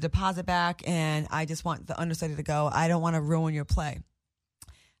give you the deposit back, and I just want the understudy to go. I don't want to ruin your play.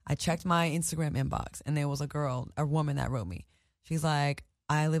 I checked my Instagram inbox, and there was a woman that wrote me. She's like,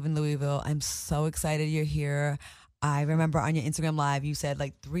 I live in Louisville. I'm so excited you're here. I remember on your Instagram live, you said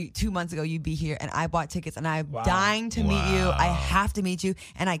 2 months ago you'd be here, and I bought tickets, and I'm dying to meet you. I have to meet you,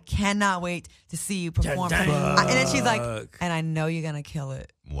 and I cannot wait to see you perform. And then she's like, and I know you're gonna kill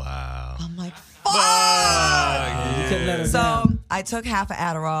it. Wow. I'm like, You couldn't let her so down. I took half an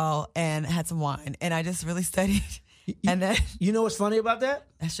Adderall and had some wine, and I just really studied. And then You know what's funny about that?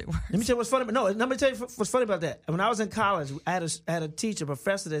 that shit works. Let me tell you what's funny. Let me tell you what's funny about that. When I was in college, I had a teacher,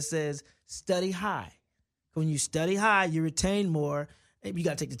 professor that says, study high. When you study high, you retain more. You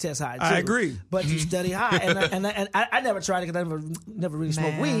got to take the test high, too. I agree. But you study high. And I never tried it because I never really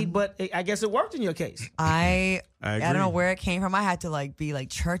smoked weed, but I guess it worked in your case. I don't know where it came from. I had to like be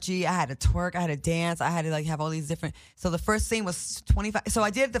like churchy. I had to twerk. I had to dance. I had to like have all these different. So the first scene was 25. So I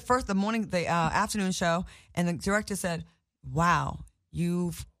did the afternoon show, and the director said, "Wow,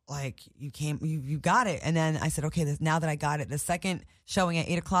 you got it." And then I said, "Okay, now that I got it, the second showing at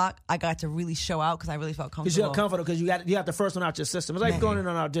 8:00, I got to really show out because I really felt comfortable." Because you're comfortable because you got the first one out your system. It's like going in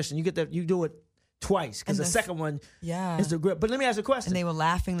on an audition. You do it twice because the second one is the grip. But let me ask you a question. And they were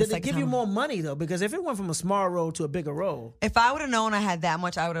laughing. Did they give you more money though? Because if it went from a small role to a bigger role, if I would have known I had that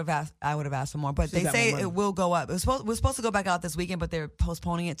much, I would have asked for more. But they say it will go up. We're supposed to go back out this weekend, but they're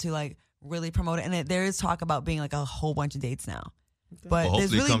postponing it to like really promote it. And there is talk about being like a whole bunch of dates now. But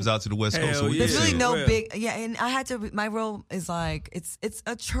hopefully it comes out to the West Coast. So there's really no big, and I had to, my role is like, it's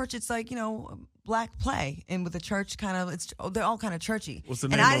a church, it's like, black play. And with the church they're all kind of churchy. What's the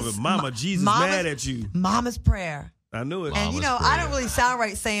name of it? Mama Jesus mad at you. Mama's Prayer. I knew it. And I don't really sound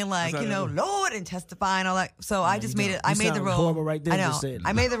right saying like, Lord and testify and all that. So I just made it, I made the role. Horrible right there. I know.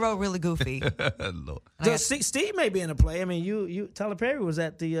 I made the role really goofy. Steve may be in the play. I mean, Tyler Perry was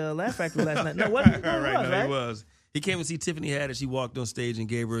at the Laugh Factory last night. No, what? He was. He came to see Tiffany Haddish. She walked on stage and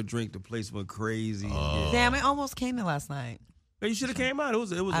gave her a drink. The place went crazy. Damn, I almost came in last night. You should have came out.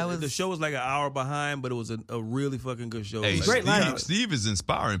 The show was like an hour behind, but it was a really fucking good show. Hey, great lineup. Steve is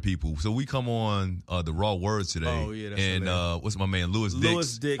inspiring people. So we come on the Raw Words today. Oh yeah, that's and what's my man Louis Dix?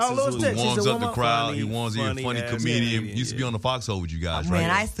 Louis Dix. Oh, Louis Dix. He warms up the crowd. Funny, he warms you a funny comedian. Used to be on the Foxhole with you guys, right? Man,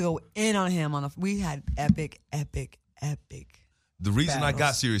 I used to go in on him. We had epic. The reason battles. I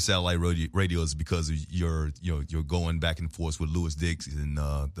got Sirius Satellite Radio is because of you're going back and forth with Louis Dix and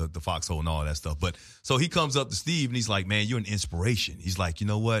the Foxhole and all that stuff. But so he comes up to Steve and he's like, "Man, you're an inspiration." He's like, "You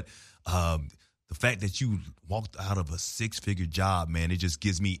know what? The fact that you walked out of a 6-figure job, man, it just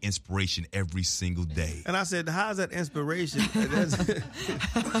gives me inspiration every single day." And I said, "How's that inspiration? That's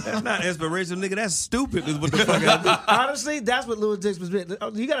not inspiration, nigga. That's stupid." Is what the fuck I do. Honestly, that's what Louis Dix was being.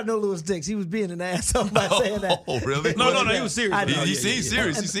 You got to know Louis Dix. He was being an asshole by saying that. Oh, really? No, he was serious. He seemed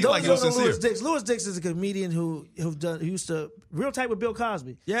serious. He seemed like he was sincere. Louis Dix is a comedian who used to real tight with Bill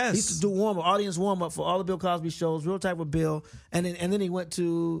Cosby. Yes, he used to do audience warm up for all the Bill Cosby shows. Real tight with Bill, and then he went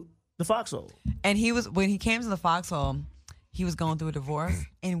to the Foxhole. And when he came to the Foxhole, he was going through a divorce,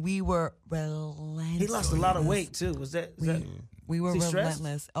 and we were relentless. He lost a lot of weight too. We were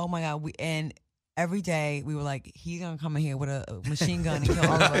relentless. Oh my God! And every day we were like, he's gonna come in here with a machine gun and kill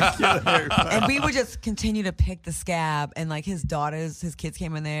all of us. And we would just continue to pick the scab. And like his kids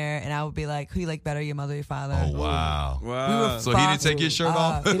came in there, and I would be like, "Who you like better, your mother or your father?" Oh wow! Wow. So he didn't take his shirt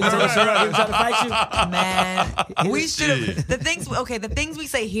off. He didn't take his shirt off. He was trying to fight you. Man, we should have. The things we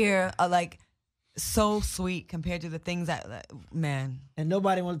say here are like so sweet compared to the things that man. And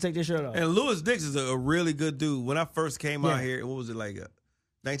nobody wanted to take their shirt off. And Louis Dix is a really good dude. When I first came out here, what was it like?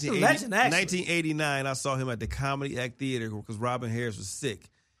 1989, I saw him at the Comedy Act Theater because Robin Harris was sick.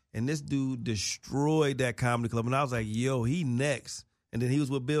 And this dude destroyed that comedy club. And I was like, yo, he next. And then he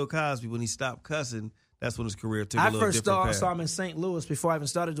was with Bill Cosby. When he stopped cussing, that's when his career took a little different path. I first saw him in St. Louis before I even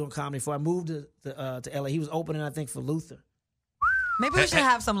started doing comedy. Before I moved to LA, he was opening, I think, for Luther. Maybe we should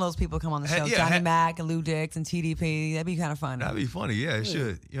have some of those people come on the show. Johnny Mac and Lou Dix and TDP. That'd be kind of fun. That'd be funny. Yeah, it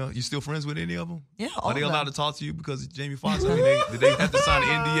should. You still friends with any of them? Yeah. Are they allowed to talk to you because of Jamie Foxx? I mean, did they have to sign an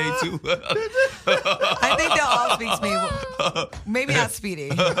NDA too? I think they'll all speak to me. Maybe not Speedy.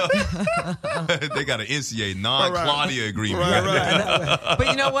 They got an NCA, non-Claudia agreement. Right. But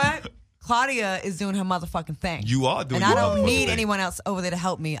you know what? Claudia is doing her motherfucking thing. You are doing and your I don't need thing. anyone else over there to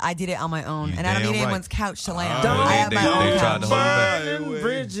help me. I did it on my own. And I don't need anyone's couch to lay on. I have my own couch. Burning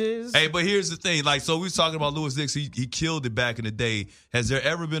bridges. Hey, but here's the thing. Like, so we was talking about Louis Dix. He killed it back in the day. Has there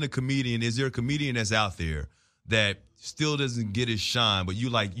ever been a comedian? Is there a comedian that's out there that still doesn't get his shine, but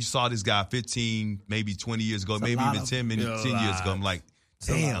you saw this guy 15, maybe 20 years ago, maybe even 10 years ago. I'm like,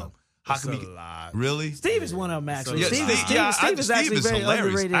 damn. How can we? Really? Steve is one of them, actually. Steve is actually very hilarious.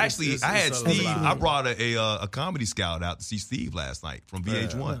 underrated. Actually, I had Steve. I brought a comedy scout out to see Steve last night from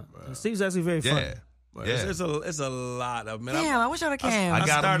VH1. Steve's actually very funny. Yeah. It's a lot of men. Damn, I wish I would have came. I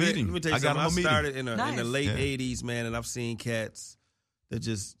got a meeting. Let me tell you something. I started in the late 80s, man, and I've seen cats that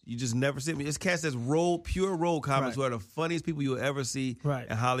you just never see. It's cats that's pure role comics who are the funniest people you'll ever see. Right.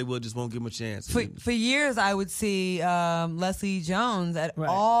 And Hollywood just won't give them a chance. For years, I would see Leslie Jones at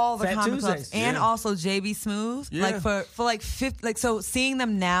all the Fat comic Tuesdays. clubs, and also JB Smooth. Yeah. Like for like 50, like so seeing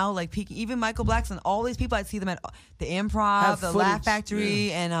them now, like peaking, even Michael Blackson, all these people, I'd see them at the Improv, Have the footage. Laugh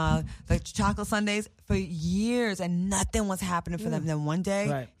Factory, and the Chocolate Sundays for years, and nothing was happening for them. Then one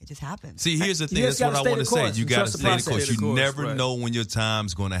day, it just happened. See, here's the thing. You That's just what I gotta want to stay the say. course You and got to trust the stay the process. course. You Stay the never course, know when your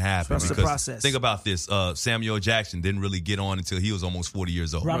time's going to happen. Trust the Because process. think about this. Samuel Jackson didn't really get on until he was almost 40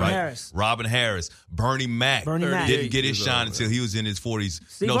 years old. Robin right? Harris. Robin Harris. Bernie Mac. Mac. Didn't get his 38 shine years until he was in his 40s.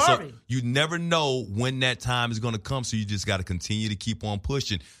 Steve So Harvey. you never know when that time is going to come, so you just got to continue to keep on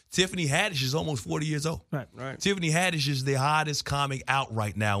pushing. Tiffany Haddish is almost 40 years old. Right. Tiffany Haddish is the hottest comic out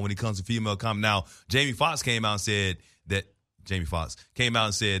right now when it comes to female comic. Now, Jamie Foxx came out and said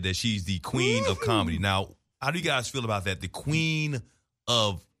that she's the queen of comedy. Now, how do you guys feel about that? The queen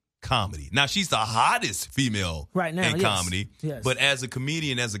of comedy. Now, she's the hottest female Right now, in yes. comedy. Yes. But as a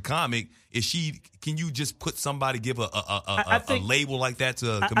comedian, as a comic, can you just put somebody, give a think- label like that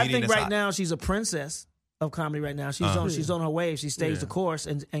to a I comedian think that's right hot? now she's a princess of comedy right now. She's on her wave. She stays the course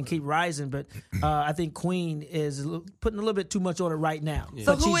and keep rising. But I think Queen is putting a little bit too much on it right now. Yeah.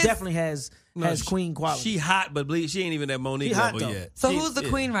 But So who she is- definitely has Queen quality. She hot, but she ain't even at Monique She hot, level though. yet. So She- who's the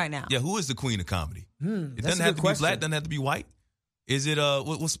queen right now? Yeah, who is the queen of comedy? It that's doesn't a have good to be black, question. doesn't have to be white. Is it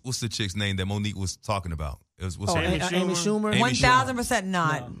what's the chick's name that Monique was talking about? What's her Amy name? Schumer. Amy 1000%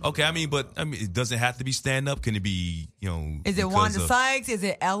 not. Okay, I mean, it doesn't have to be stand up. Can it be, Is it because Wanda of- Sykes? Is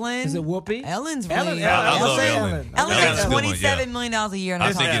it Ellen? Is it Whoopee? Ellen's Ellen. really. I love say Ellen. Ellen. Ellen Ellen's makes a good one, $27 yeah. million a year. And I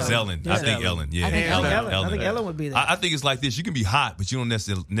that's think not it's bad. Ellen. Yeah. I think Ellen. Yeah, I think Ellen. I think Ellen would be there. I think it's like this. You can be hot, but you don't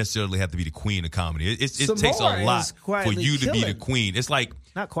necessarily have to be the queen of comedy. It takes a Samora lot is for quietly you to be the killing. queen. It's like,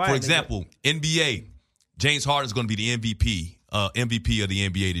 Not for quietly, example, NBA. James Harden's going to be the MVP of the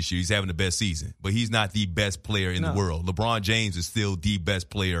NBA this year. He's having the best season, but he's not the best player in the world. LeBron James is still the best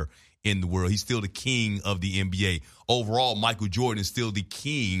player in the world. He's still the king of the NBA. Overall, Michael Jordan is still the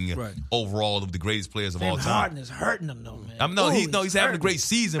king overall of the greatest players of all James time. Harden is hurting them though, man. He's having a great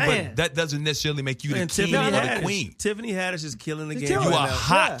season, Man. but that doesn't necessarily make you the And king Tiffany or the Haddish. queen. Tiffany Haddish is killing the She's game. killing You right are now.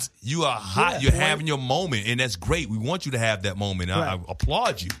 hot. You are hot. Yeah. You're having your moment, and that's great. We want you to have that moment. I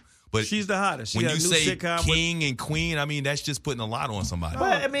applaud you. But She's the hottest. She when got you a new say sitcom with- king and queen, I mean, that's just putting a lot on somebody.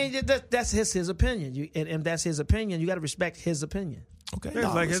 But I mean, that's his opinion. And that's his opinion. You got to respect his opinion. Okay.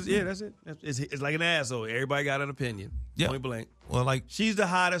 It's like that's it. It's like an asshole. Everybody got an opinion. Yeah. Point blank. Well, like She's the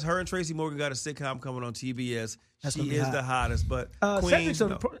hottest. Her and Tracy Morgan got a sitcom coming on TBS. That's She gonna be is hot. the hottest. But Queen, Cedric's on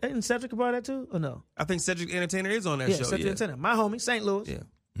no. isn't Cedric a part of that too? Or no? I think Cedric Entertainer is on that Yeah, show. Cedric Yeah. Entertainer. My homie, St. Louis. Yeah.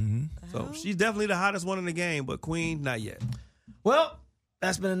 So she's definitely the hottest one in the game, but Queen, not yet. Well,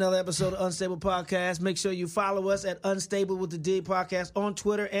 that's been another episode of Unstable Podcast. Make sure you follow us at Unstable with the D Podcast on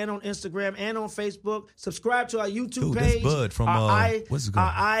Twitter and on Instagram and on Facebook. Subscribe to our YouTube Dude, that's page. Bud from, our what's it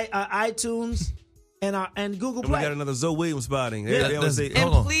called? our iTunes and Google And we Play. got another Zoe Williams spotting. Yeah, They always say, And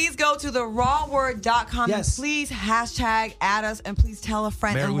Hold on. please go to therawword.com Yes. and please hashtag add us and please tell a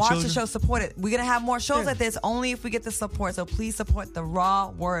friend Married and with watch Children? the show. Support it. We're going to have more shows like this only if we get the support. So please support The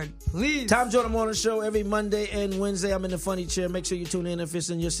Raw Word. Please. Tom Jordan Morning Show every Monday and Wednesday. I'm in the funny chair. Make sure you tune in if it's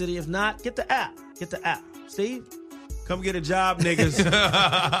in your city. If not, get the app. Steve? come get a job, niggas.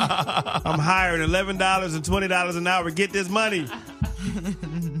 I'm hiring $11 and $20 an hour. Get this money.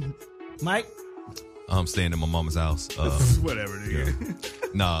 Mike? I'm staying at my mama's house. Whatever,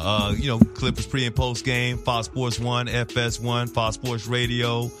 nigga. Clippers pre and post game, Fox Sports 1, FS1, Fox Sports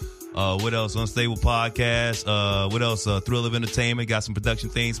Radio. What else? Unstable Podcast. What else? Thrill of Entertainment. Got some production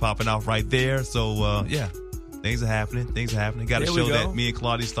things popping off right there. So, things are happening. Got a There we show go. that me and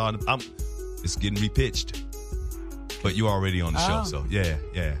Claudia started. It's getting repitched. But you're already on the show, so yeah.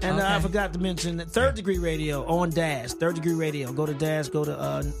 And I forgot to mention that Third Degree Radio on Dash. Third Degree Radio. Go to Dash, go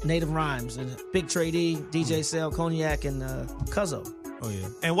to Native Rhymes, and Big Trade E, DJ Cell, Cognac, and Cuzzo. Oh, yeah.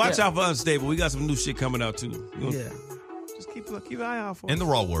 And watch out for Unstable. We got some new shit coming out, too. Yeah. Just keep an eye out for it. And the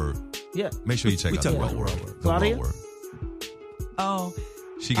Raw Word. Yeah. Make sure you check out the Raw Word. The Claudia? Raw Word. Oh.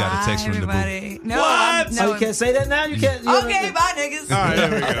 She got a text from the booth. everybody. No, What? no. Oh, you can't say that now? You can't. Okay, bye, niggas. All right,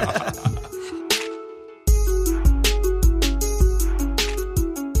 there we go.